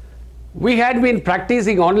 We had been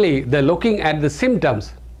practicing only the looking at the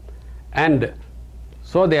symptoms, and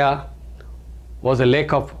so there was a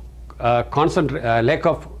lack of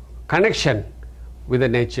connection with the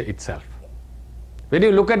nature itself. When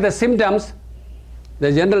you look at the symptoms,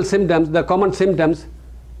 the general symptoms, the common symptoms,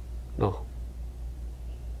 no.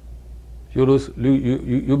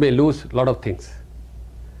 You may lose a lot of things.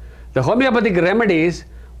 The homeopathic remedies,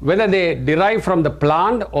 whether they derive from the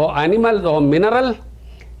plant or animal or mineral,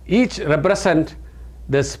 each represent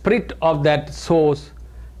the spirit of that source,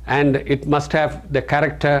 and it must have the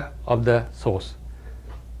character of the source.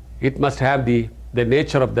 It must have the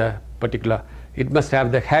nature of the particular, it must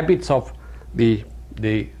have the habits of the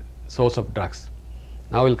source of drugs.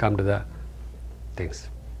 Now we'll come to the things.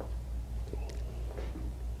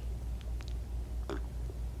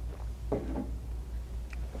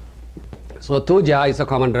 So Tuja is a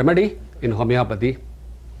common remedy in homeopathy.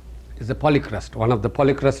 It's a polycrust, one of the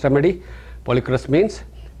polycrust remedy. Polycrust means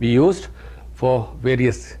we used for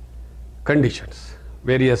various conditions,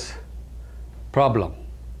 various problem.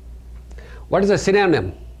 What is the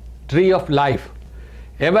synonym? Tree of life,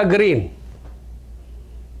 evergreen.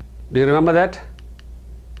 Do you remember that?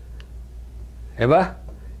 Ever?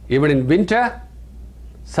 Even in winter,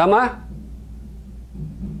 summer,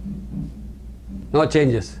 no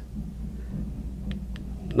changes.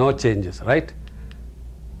 No changes, right?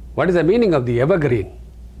 What is the meaning of the evergreen?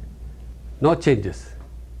 No changes.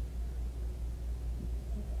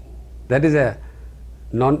 That is a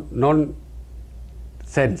non-sense.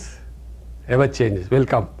 Ever changes. Will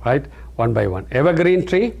come, right? One by one. Evergreen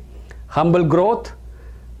tree, humble growth,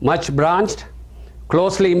 much branched,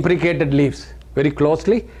 closely imbricated leaves. Very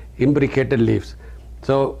closely imbricated leaves.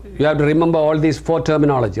 So you have to remember all these 4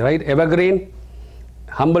 terminology, right? Evergreen,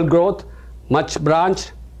 humble growth, much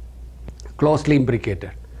branched, closely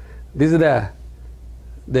imbricated. This is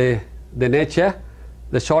the nature,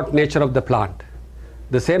 the short nature of the plant.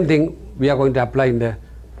 The same thing we are going to apply in the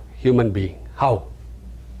human being. How?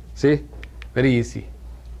 See, very easy.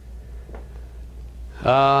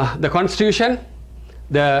 The constitution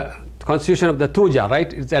of the Tuja,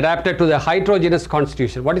 right? It's adapted to the heterogeneous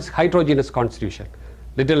constitution. What is heterogeneous constitution?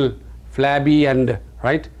 Little flabby and,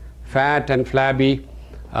 right, fat and flabby,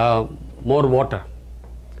 more water.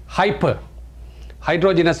 Hyper.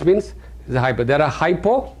 Heterogeneous means is a hyper. There are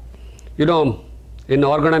hypo. You know, in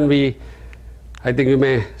organon I think we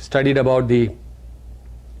may studied about the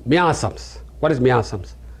miasms. What is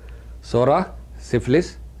miasms? Sora,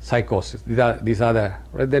 syphilis, psychosis. These are the,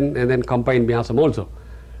 right? And then combined miasm also.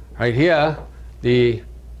 Right here,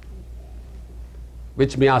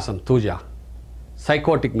 which miasm? Tuja.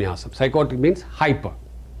 Psychotic miasm. Psychotic means hyper.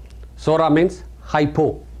 Sora means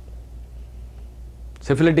hypo.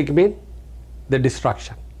 Syphilitic means the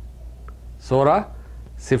destruction. Sora,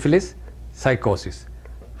 syphilis, psychosis.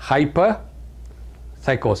 Hyper,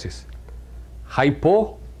 psychosis.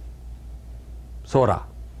 Hypo, sora.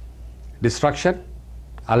 Destruction,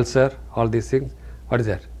 ulcer, all these things. What is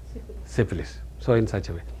that? Syphilis. So in such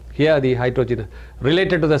a way. Here the heterogeneous.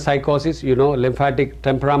 Related to the psychosis, you know, lymphatic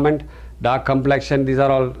temperament, dark complexion, these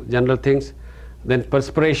are all general things. Then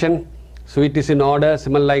perspiration, sweetness in odor,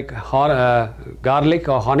 smell like garlic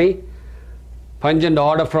or honey. Pungent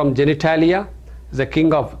odor from genitalia.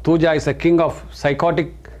 Tuja is a king of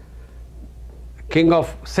psychotic, king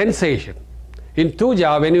of sensation. In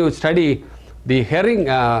Tuja, when you study the hearing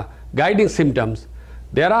guiding symptoms,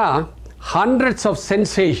 there are hundreds of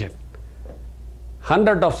sensation,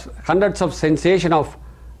 hundreds of sensation of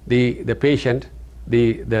the patient,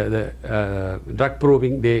 the drug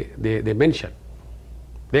proving they mention.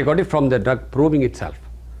 They got it from the drug proving itself.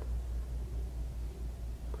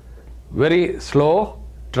 Very slow,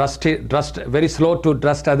 very slow to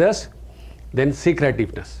trust others. Then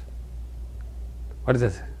secretiveness. What is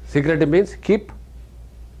this? Secretive means keep.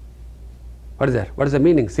 What is that? What is the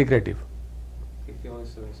meaning? Secretive. Keep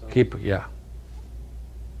yours to yourself. Keep, yeah.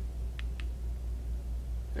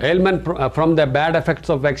 Ailment from the bad effects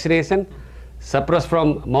of vaccination, suppress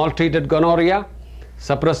from maltreated gonorrhea,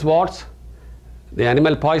 suppress warts, the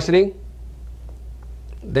animal poisoning.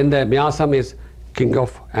 Then the miasm is king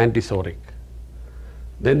of antisoric.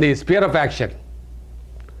 Then the sphere of action,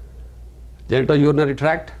 genitourinary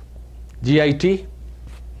tract, GIT,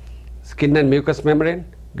 skin and mucous membrane,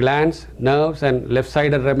 glands, nerves, and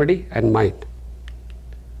left-sided remedy, and mind.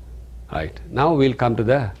 Right. Now we'll come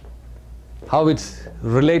to how it's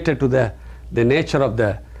related to the nature of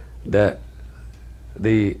the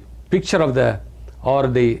picture of the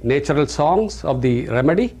natural songs of the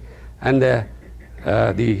remedy and the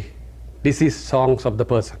disease songs of the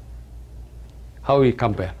person. How we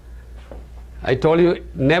compare. I told you,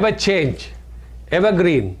 never change,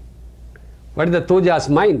 evergreen. What is the Tuja's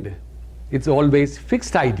mind? It's always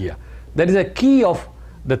fixed idea. That is a key of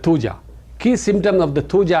the Tuja. Key symptom of the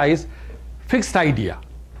Tuja is fixed idea.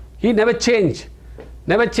 He never change,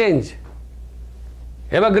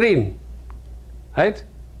 evergreen, right?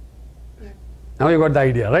 Yeah. Now you got the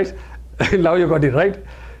idea, right? Now you got it, right?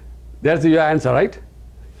 That's your answer, right?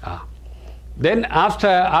 Then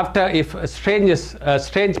after if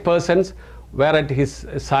strange persons were at his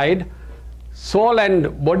side, soul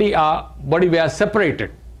and body were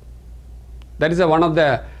separated. That is one of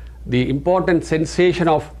the important sensation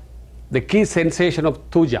of the key sensation of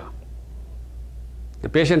Tuja. The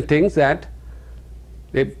patient thinks that,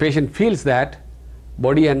 the patient feels that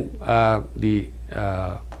body and the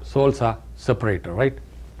souls are separated, right?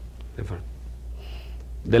 Different.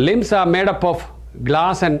 The limbs are made up of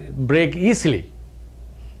glass and break easily.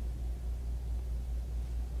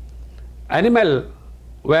 Animal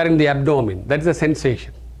were in the abdomen, that is a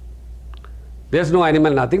sensation. There's no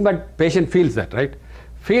animal, nothing, but patient feels that, right?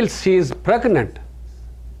 Feels she is pregnant,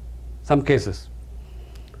 some cases.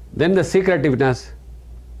 Then the secretiveness,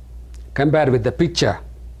 compare with the picture.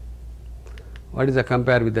 What is the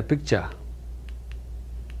compare with the picture?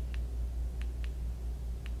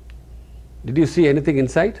 Did you see anything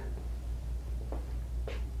inside?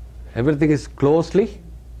 Everything is closely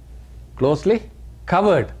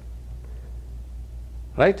covered,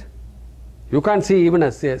 right? You can't see even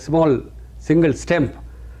a small single stem.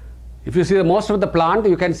 If you see most of the plant,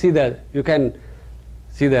 you can see the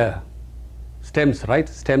stems, right?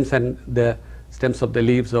 Stems and the stems of the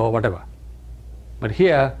leaves or whatever. But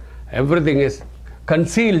here everything is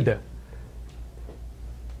concealed,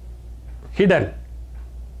 hidden,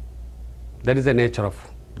 That is the nature of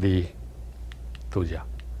the tuja.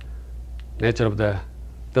 Nature of the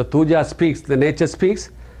tuja speaks, the nature speaks.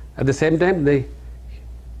 At the same time, the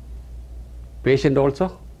patient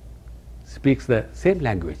also speaks the same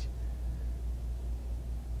language.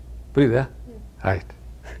 Breathe, yeah? Right.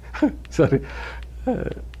 Sorry.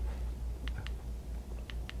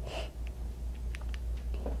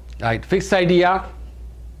 Right, fixed idea.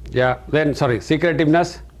 Yeah, then sorry,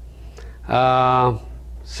 secretiveness.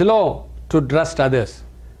 Slow to trust others.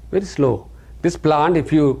 Very slow. This plant,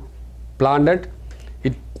 if you plant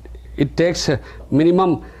it takes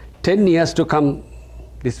minimum 10 years to come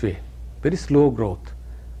this way. Very slow growth.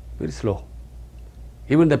 Very slow.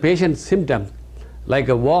 Even the patient's symptoms, like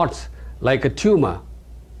a warts, like a tumor,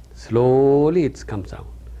 slowly it comes out.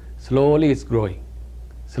 Slowly it's growing.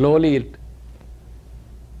 Slowly it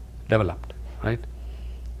developed, right?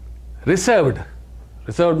 Reserved.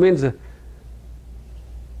 Reserved means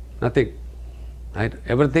nothing, right?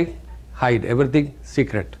 Everything hide, everything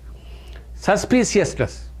secret.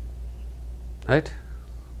 Suspiciousness, right?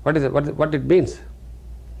 What is it? What it means?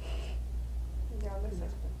 Yeah, always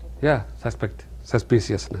suspect of it. Yeah,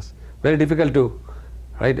 suspiciousness. Very difficult to,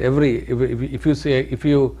 right? If you say,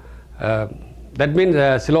 that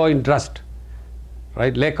means slow in trust,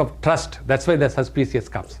 right? Lack of trust. That's why the suspicious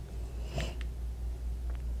comes.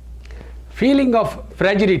 Feeling of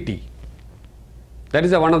fragility. That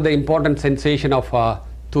is one of the important sensation of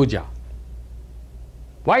tuja.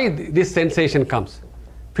 Why this sensation comes?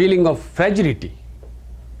 Feeling of fragility.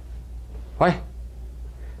 Why?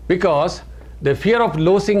 Because the fear of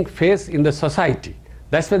losing face in the society.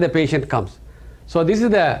 That's where the patient comes. So this is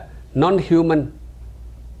the non-human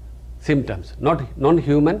symptoms, not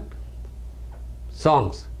non-human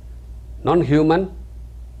songs. Non-human,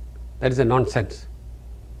 that is a nonsense,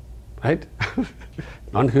 right?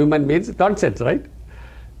 Non-human means nonsense, right?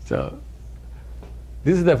 So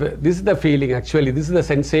this is the feeling actually. This is the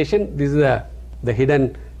sensation. This is the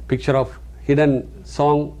hidden picture of hidden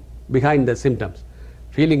song behind the symptoms.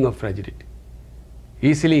 Feeling of fragility.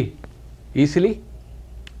 Easily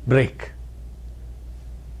break.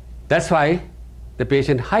 That's why the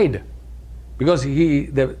patient hide, because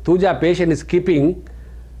the tuja patient is keeping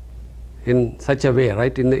in such a way,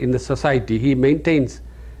 right? In the society, he maintains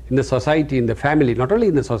in the society, in the family, not only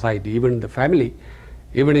in the society, even in the family,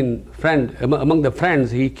 even in among the friends,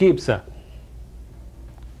 he keeps.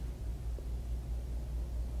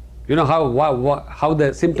 You know how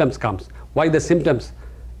the symptoms comes. Why the symptoms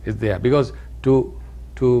is there? Because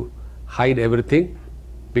to hide everything,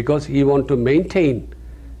 because he want to maintain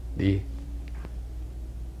the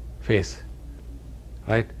face,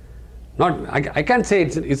 right? I can't say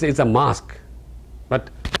it's a mask, but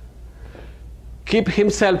keep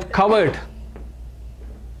himself covered,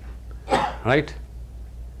 right?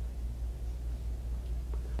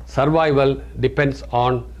 Survival depends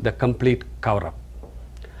on the complete cover-up.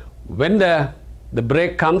 When the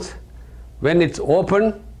break comes, when it's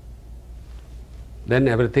open, then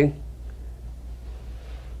everything,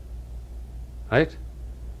 right?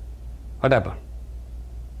 What happened?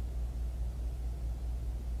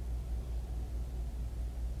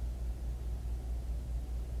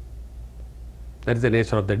 That is the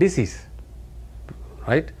nature of the disease,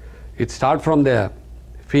 right? It starts from the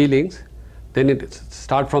feelings, then it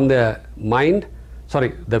starts from the mind,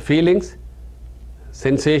 the feelings,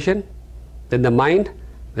 sensation, then the mind,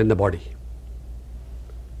 then the body.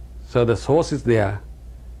 So the source is there,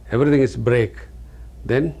 everything is break,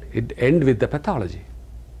 then it ends with the pathology.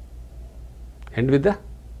 End with the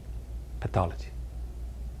pathology.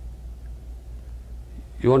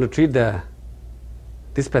 You want to treat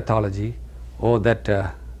this pathology or that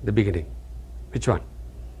the beginning? Which one?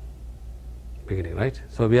 Beginning, right?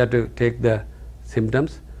 So we have to take the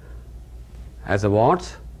symptoms as a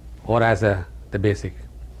warts or as the basic,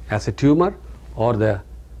 as a tumor or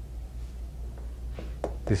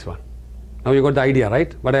this one. Now you got the idea,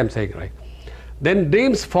 right? What I am saying, right? Then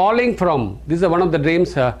dreams falling from, this is one of the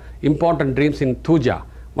dreams, important dreams in tuja.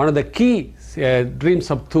 One of the key dreams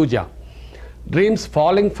of tuja. Dreams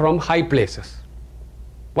falling from high places.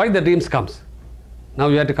 Why the dreams comes? Now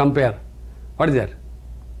you have to compare. What is that?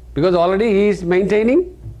 Because already he is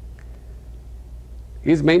maintaining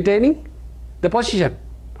the position,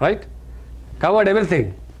 right? Covered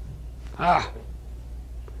everything. Right?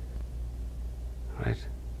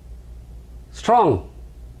 Strong.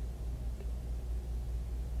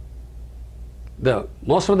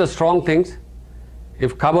 Most of the strong things,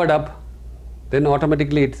 if covered up, then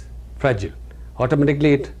automatically it's fragile.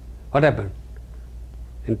 Automatically what happened?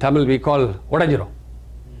 In Tamil we call odajiro,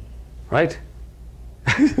 right?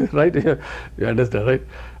 Right? You understand, right?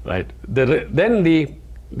 Right. Then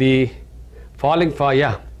the falling for,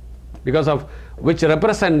 yeah, because of which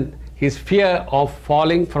represent his fear of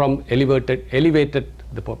falling from elevated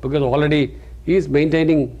because already he is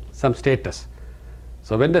maintaining some status.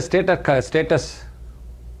 So when the status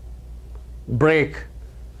break,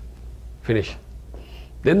 finish.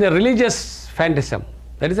 Then the religious phantasm,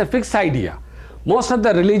 that is a fixed idea. Most of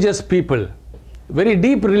the religious people, very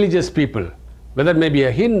deep religious people, whether maybe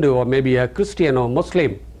a Hindu or maybe a Christian or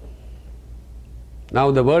Muslim, now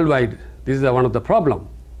the worldwide, this is one of the problem,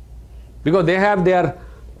 because they have their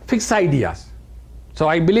fixed ideas. So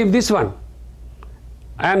I believe this one,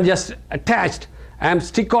 I am just attached, I am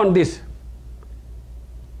stick on this,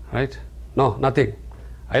 right? No, nothing.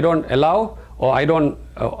 I don't allow or I don't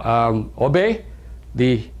obey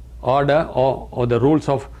the order or the rules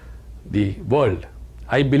of the world.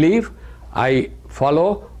 I believe, I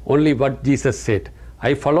follow only what Jesus said.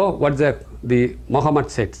 I follow what the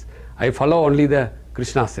Muhammad says. I follow only the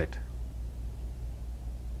Krishna said.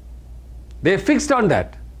 They fixed on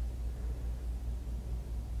that.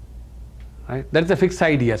 Right? That's a fixed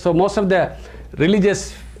idea. So most of the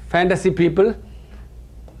religious fantasy people,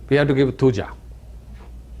 we have to give tuja.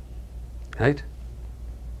 Right?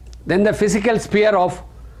 Then the physical sphere of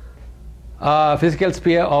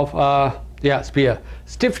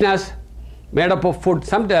stiffness, made up of wood.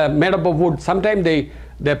 Sometimes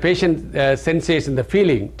the patient sensation, the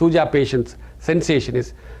feeling, tuja patient's sensation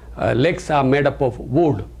is legs are made up of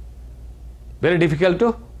wood. Very difficult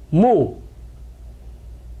to move.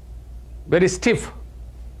 Very stiff.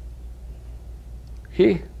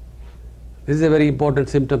 This is a very important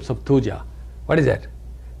symptoms of tuja. What is that?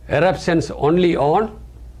 Eruptions only on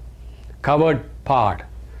covered part.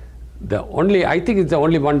 I think it's the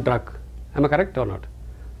only one drug. Am I correct or not?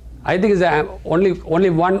 I think it's only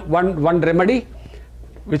one remedy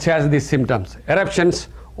which has these symptoms. Eruptions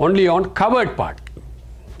only on covered part.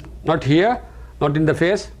 Not here, not in the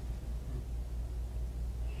face.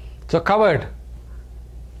 So covered.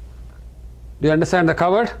 Do you understand the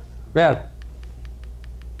covered? Where?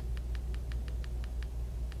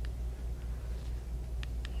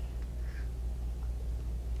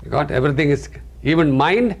 You got everything is, even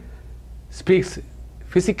mind speaks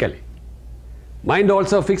physically. Mind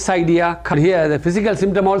also fixed idea. Here the physical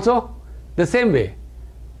symptom also the same way.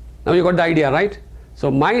 Now you got the idea, right? So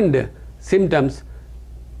mind symptoms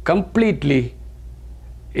completely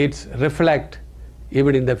it's reflect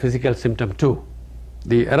even in the physical symptom too.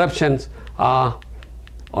 The eruptions are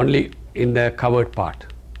only in the covered part.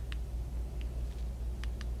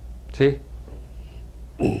 See?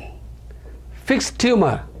 Fixed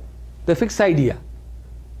tumor, the fixed idea.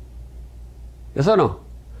 Yes or no?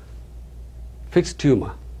 Fixed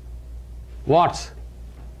tumor. Warts.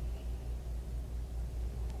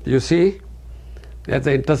 You see? That's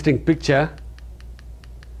an interesting picture.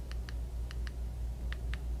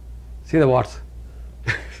 See the warts?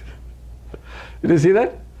 Did you see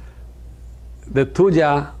that? The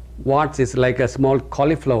tuja warts is like a small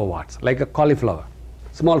cauliflower warts, like a cauliflower,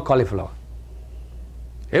 small cauliflower.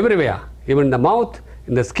 Everywhere, even in the mouth,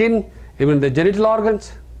 in the skin, even in the genital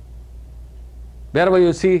organs. Wherever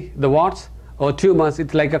you see the warts or tumors,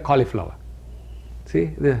 it's like a cauliflower.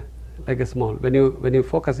 See, like a small. When you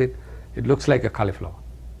focus it, it looks like a cauliflower.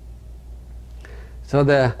 So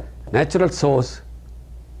the natural source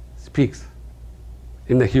speaks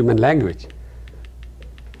in the human language.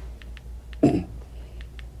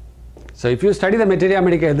 So if you study the Materia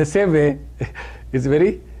Medica in the same way, it's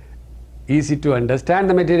very easy to understand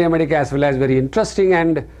the Materia Medica as well as very interesting,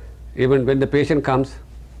 and even when the patient comes,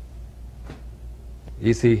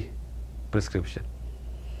 easy prescription.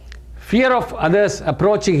 Fear of others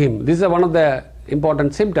approaching him. This is one of the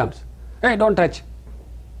important symptoms. Hey, don't touch.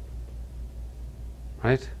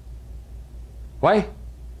 Right? Why?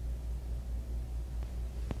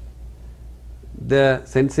 The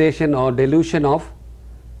sensation or delusion of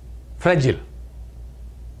fragile,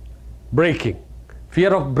 breaking,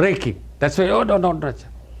 fear of breaking. That's why, oh, don't touch.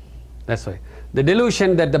 That's why. The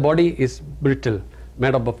delusion that the body is brittle,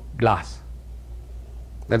 made up of glass.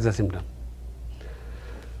 That's the symptom.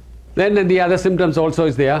 Then the other symptoms also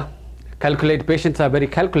is there. Patients are very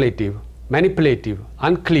calculative, manipulative,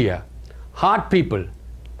 unclear, hard people.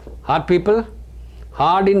 Hard people,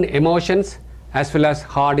 hard in emotions as well as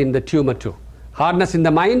hard in the tumor too. Hardness in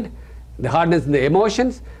the mind, the hardness in the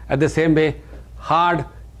emotions, at the same way hard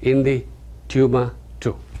in the tumor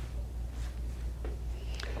too.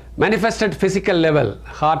 Manifested physical level,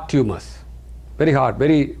 hard tumors, very hard,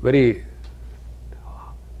 very.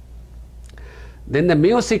 Then the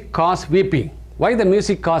music cause weeping. Why the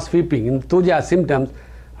music cause weeping? In tuja symptoms,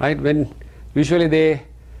 right? When usually they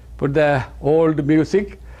put the old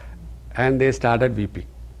music, and they started weeping.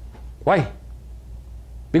 Why?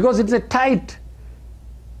 Because it's a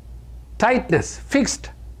tightness,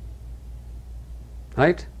 fixed.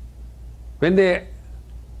 Right? When they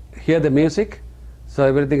hear the music, so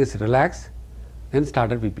everything is relaxed, then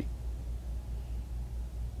started weeping.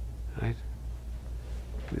 Right?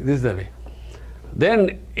 This is the way.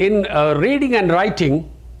 Then in reading and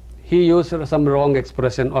writing, he used some wrong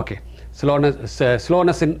expression. Okay,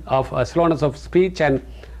 slowness of speech and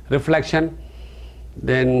reflection.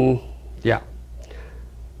 Then yeah,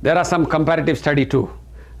 there are some comparative study too.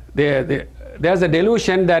 There's a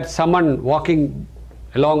delusion that someone walking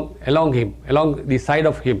along the side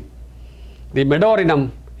of him. The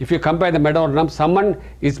medorinum, if you compare the medorinum, someone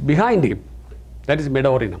is behind him. That is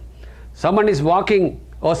medorinum. Someone is walking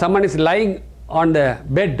or someone is lying on the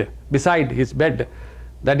bed, beside his bed.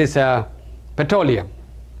 That is petroleum.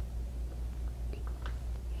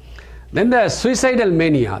 Then the suicidal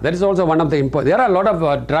mania. That is also one of the important. There are a lot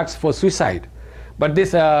of drugs for suicide. But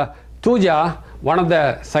this Tuja, one of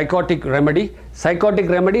the psychotic remedy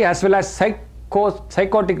as well as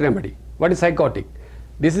psychotic remedy. What is psychotic?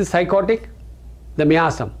 This is psychotic, the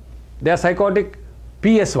miasm. They are psychotic,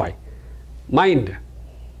 PSY, mind.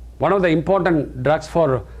 One of the important drugs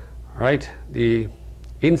for, right, the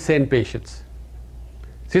insane patients.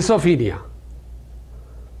 Schizophrenia.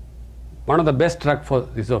 One of the best drugs for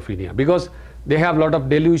schizophrenia, because they have a lot of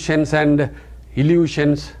delusions and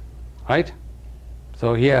illusions, right?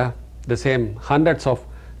 So here the same hundreds of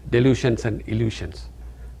delusions and illusions,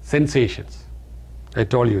 sensations. I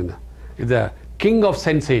told you, it's the king of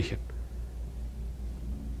sensation.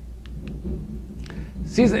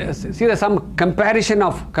 See there's some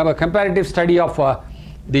comparative study of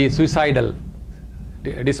the suicidal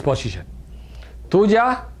disposition.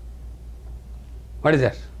 Tuja, what is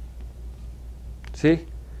that? See,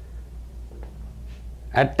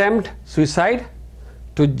 attempt suicide,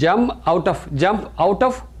 to jump out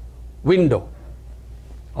of window.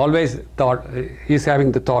 Always thought, he's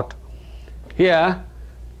having the thought. Here,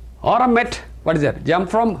 Oramet, what is that? Jump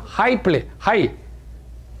from high.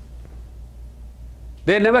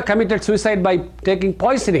 They never committed suicide by taking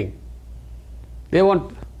poisoning. They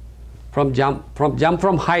want jump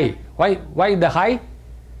from high. Why the high?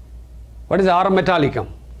 What is the aurum metallicum?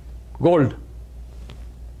 Gold.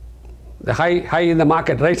 The high in the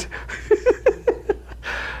market, right?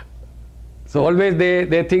 So always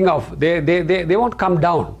they think of, they won't come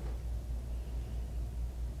down.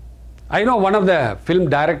 I know one of the film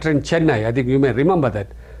director in Chennai, I think you may remember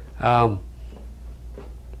that,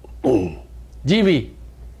 GV.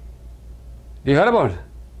 You heard about it,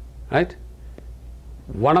 right?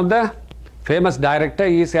 One of the famous director,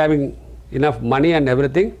 he is having enough money and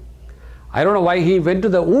everything. I don't know why he went to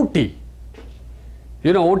the Ooty.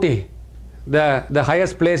 You know Ooty, the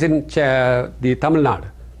highest place in the Tamil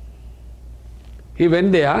Nadu. He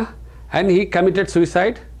went there and he committed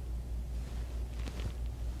suicide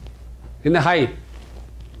in the high.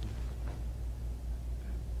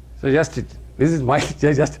 So this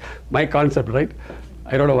is just my concept, right?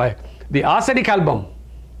 I don't know why. The arsenic album,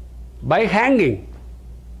 by hanging.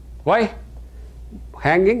 Why?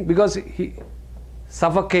 Hanging because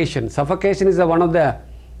suffocation. Suffocation is one of the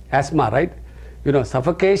asthma, right? You know,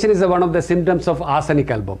 suffocation is one of the symptoms of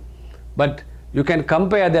arsenic album. But you can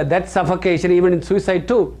compare that suffocation even in suicide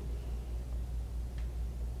too.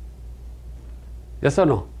 Yes or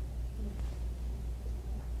no?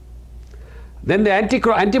 Then the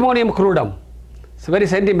antimonium crudum. It's very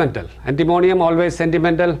sentimental. Antimonium always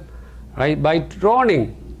sentimental, right? By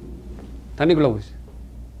drowning.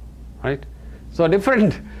 Right? So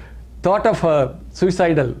different thought of a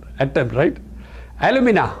suicidal attempt, right?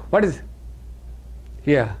 Alumina, what is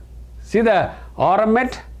here? See the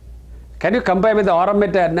Oramet. Can you compare with the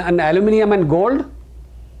Oramet and aluminium and gold?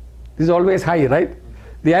 This is always high, right?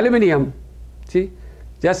 The aluminium, see,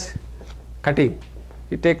 just cutting.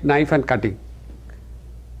 You take knife and cutting.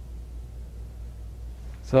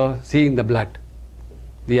 So seeing the blood.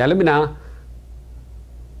 The alumina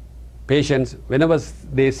patients, whenever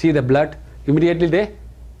they see the blood, immediately they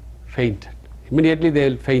fainted. Immediately they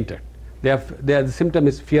will fainted. The symptom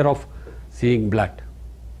is fear of seeing blood.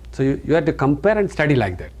 So you have to compare and study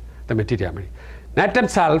like that. The Materia. Natrem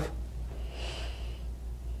salve,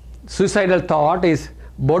 suicidal thought is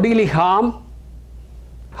bodily harm.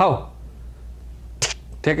 How?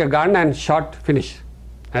 Take a gun and shot, finish.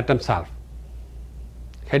 Natrem salve.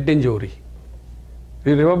 Head injury.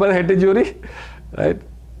 You remember head injury? Right?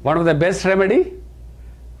 One of the best remedy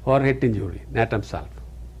for head injury, natrem salve.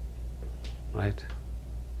 Right?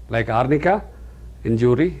 Like arnica,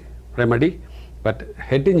 injury, remedy. but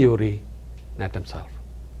head injury, natum salve.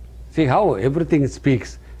 See how everything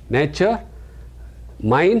speaks: nature,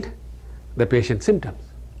 mind, the patient's symptoms.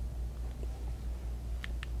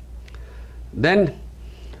 Then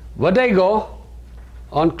vertigo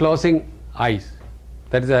on closing eyes.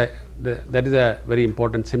 That is a very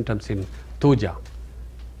important symptoms in Tuja.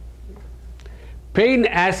 Pain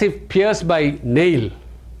as if pierced by nail.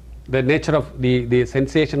 The nature of the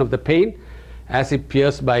sensation of the pain as if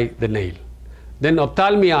pierced by the nail. Then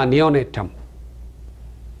ophthalmia neonatum.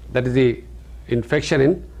 That is the infection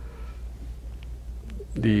in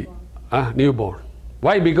the newborn.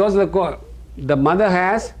 Why? Because the mother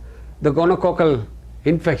has the gonococcal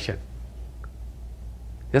infection.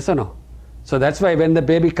 Yes or no? So that's why when the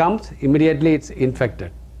baby comes, immediately it's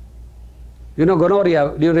infected. You know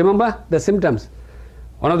gonorrhea, do you remember the symptoms?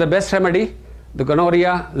 One of the best remedy, the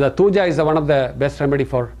gonorrhea, the Tuja is one of the best remedy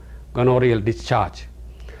for gonorrheal discharge.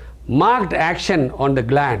 Marked action on the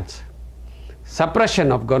glands,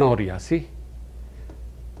 suppression of gonorrhea, see?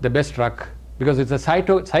 The best drug, because it's a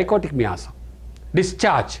psychotic miasm.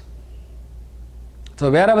 Discharge. So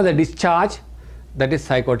wherever the discharge, that is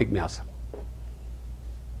psychotic miasm.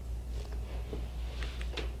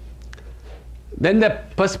 Then the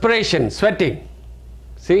perspiration, sweating,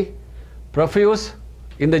 see, profuse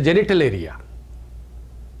in the genital area,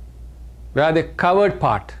 where the covered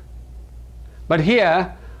part. But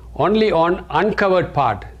here, only on uncovered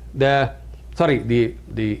part. The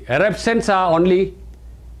eruptions are only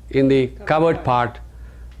in the covered part,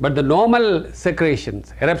 but the normal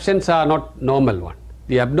secretions, eruptions are not normal one.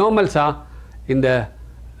 The abnormals are in the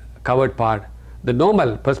covered part. The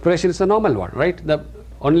normal perspiration is the normal one, right?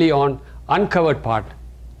 Only on uncovered part.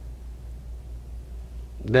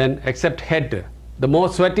 Then except head, the more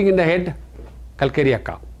sweating in the head,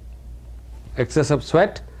 calcariaca. Excess of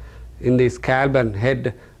sweat in the scalp and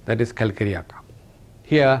head, that is calcariaca.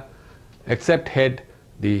 Here, except head,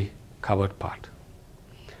 the covered part.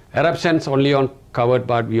 Eruptions only on covered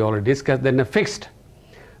part, we already discussed. Then the fixed.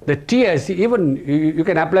 The tears, even you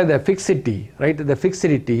can apply the fixity, right? The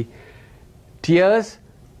fixity, tears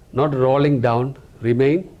not rolling down,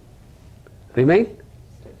 remain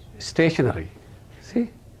stationary. See?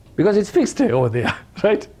 Because it's fixed over there,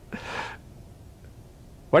 right?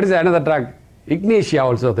 What is another drug? Ignatia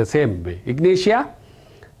also the same way. Ignatia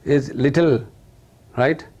is little,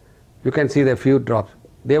 right? You can see the few drops.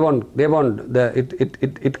 They won't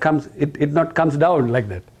it not comes down like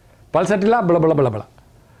that. Pulsatilla, blah blah blah blah.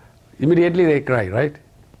 Immediately they cry, right?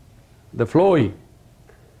 The flowing.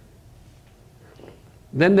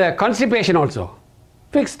 Then the constipation also,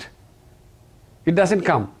 fixed. It doesn't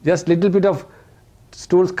come. Just little bit of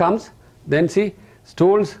stools comes, then see,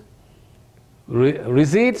 stools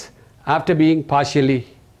recedes after being partially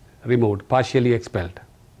removed, partially expelled.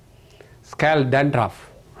 Scalp dandruff,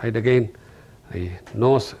 right? Again, the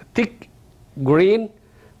nose, thick green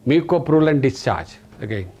mucopurulent discharge.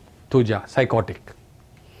 Again, Tuja, psychotic.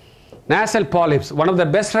 Nasal polyps, one of the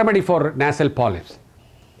best remedy for nasal polyps.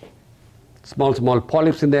 Small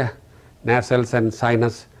polyps in the nasals and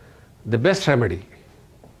sinus, the best remedy.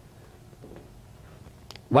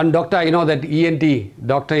 One doctor, I know that ENT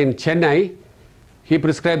doctor in Chennai, he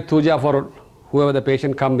prescribed Tuja for whoever the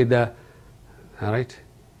patient come with the, right?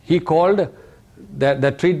 He called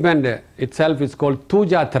the treatment itself is called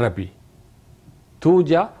Tuja therapy.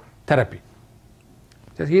 Tuja therapy.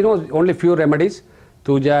 Just he knows only few remedies,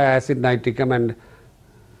 Tuja, acid nitricum and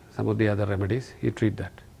some of the other remedies, he treat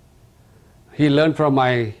that. He learned from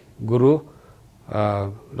my guru,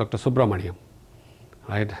 Dr. Subramaniam,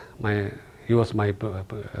 right? He was my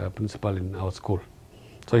principal in our school.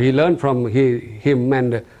 So he learned from him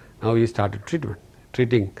and now he started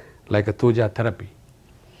treating like a Tuja therapy.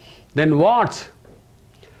 Then warts,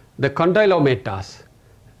 the condylometas,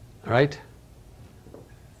 right?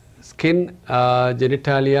 Skin,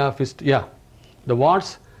 genitalia, fist, yeah. The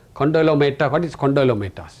warts, condylometa, what is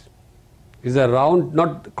condylometas? Is a round,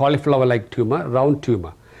 not cauliflower-like tumor, round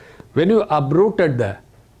tumor. When you uprooted this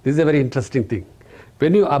is a very interesting thing.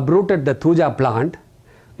 When you uprooted the Tuja plant,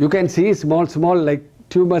 you can see small like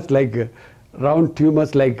tumors, like round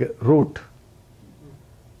tumors like root.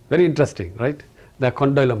 Very interesting, right? The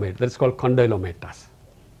condylomata, that's called condylometas.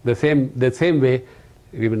 The same way,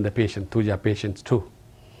 even the patient, Tuja patients too.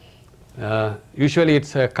 Usually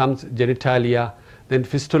it comes genitalia, then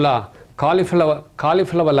fistula,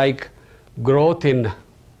 cauliflower-like growth in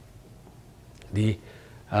the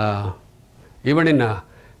even in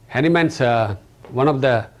Hahnemann's one of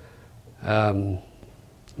the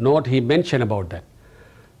note he mentioned about that.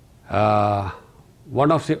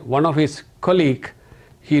 One of his colleague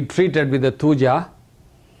he treated with the Tuja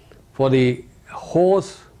for the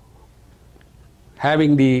hose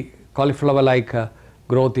having the cauliflower-like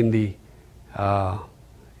growth in the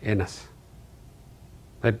anus.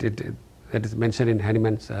 That is mentioned in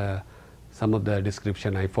Hahnemann's some of the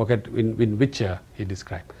description. I forget in which he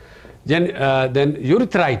described. Then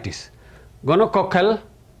urethritis, gonococcal,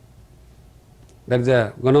 that is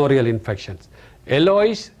a gonorrheal infections.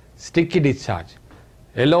 Yellowish sticky discharge.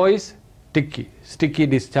 Yellowish sticky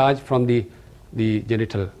discharge from the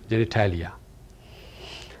genitalia.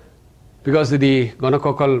 Because the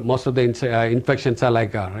gonococcal, most of the infections are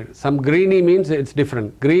like right? Some greeny means it's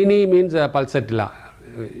different. Greeny means pulsatilla.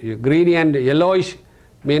 Greeny and yellowish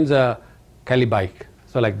means calibic.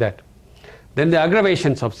 So like that. Then the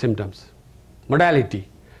aggravations of symptoms. Modality: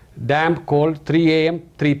 damp, cold, 3 a.m.,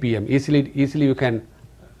 3 p.m. Easily you can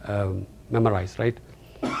memorize, right?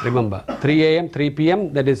 Remember, 3 a.m., 3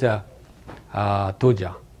 p.m. that is a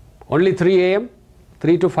tuja. Only 3 a.m.,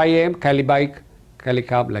 3 to 5 a.m. calibic,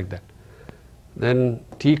 calicarb, like that. Then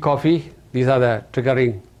tea, coffee, these are the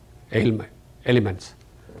triggering elements.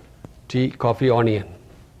 Tea, coffee, onion.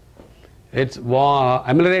 It's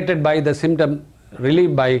ameliorated by the symptom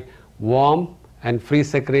relieved by warm and free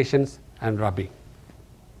secretions and rubbing.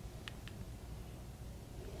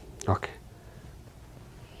 Okay.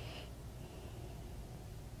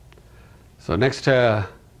 So next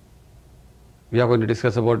we are going to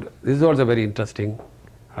discuss about, this is also very interesting,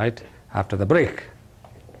 right, after the break.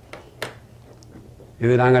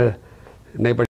 இது நாங்கள்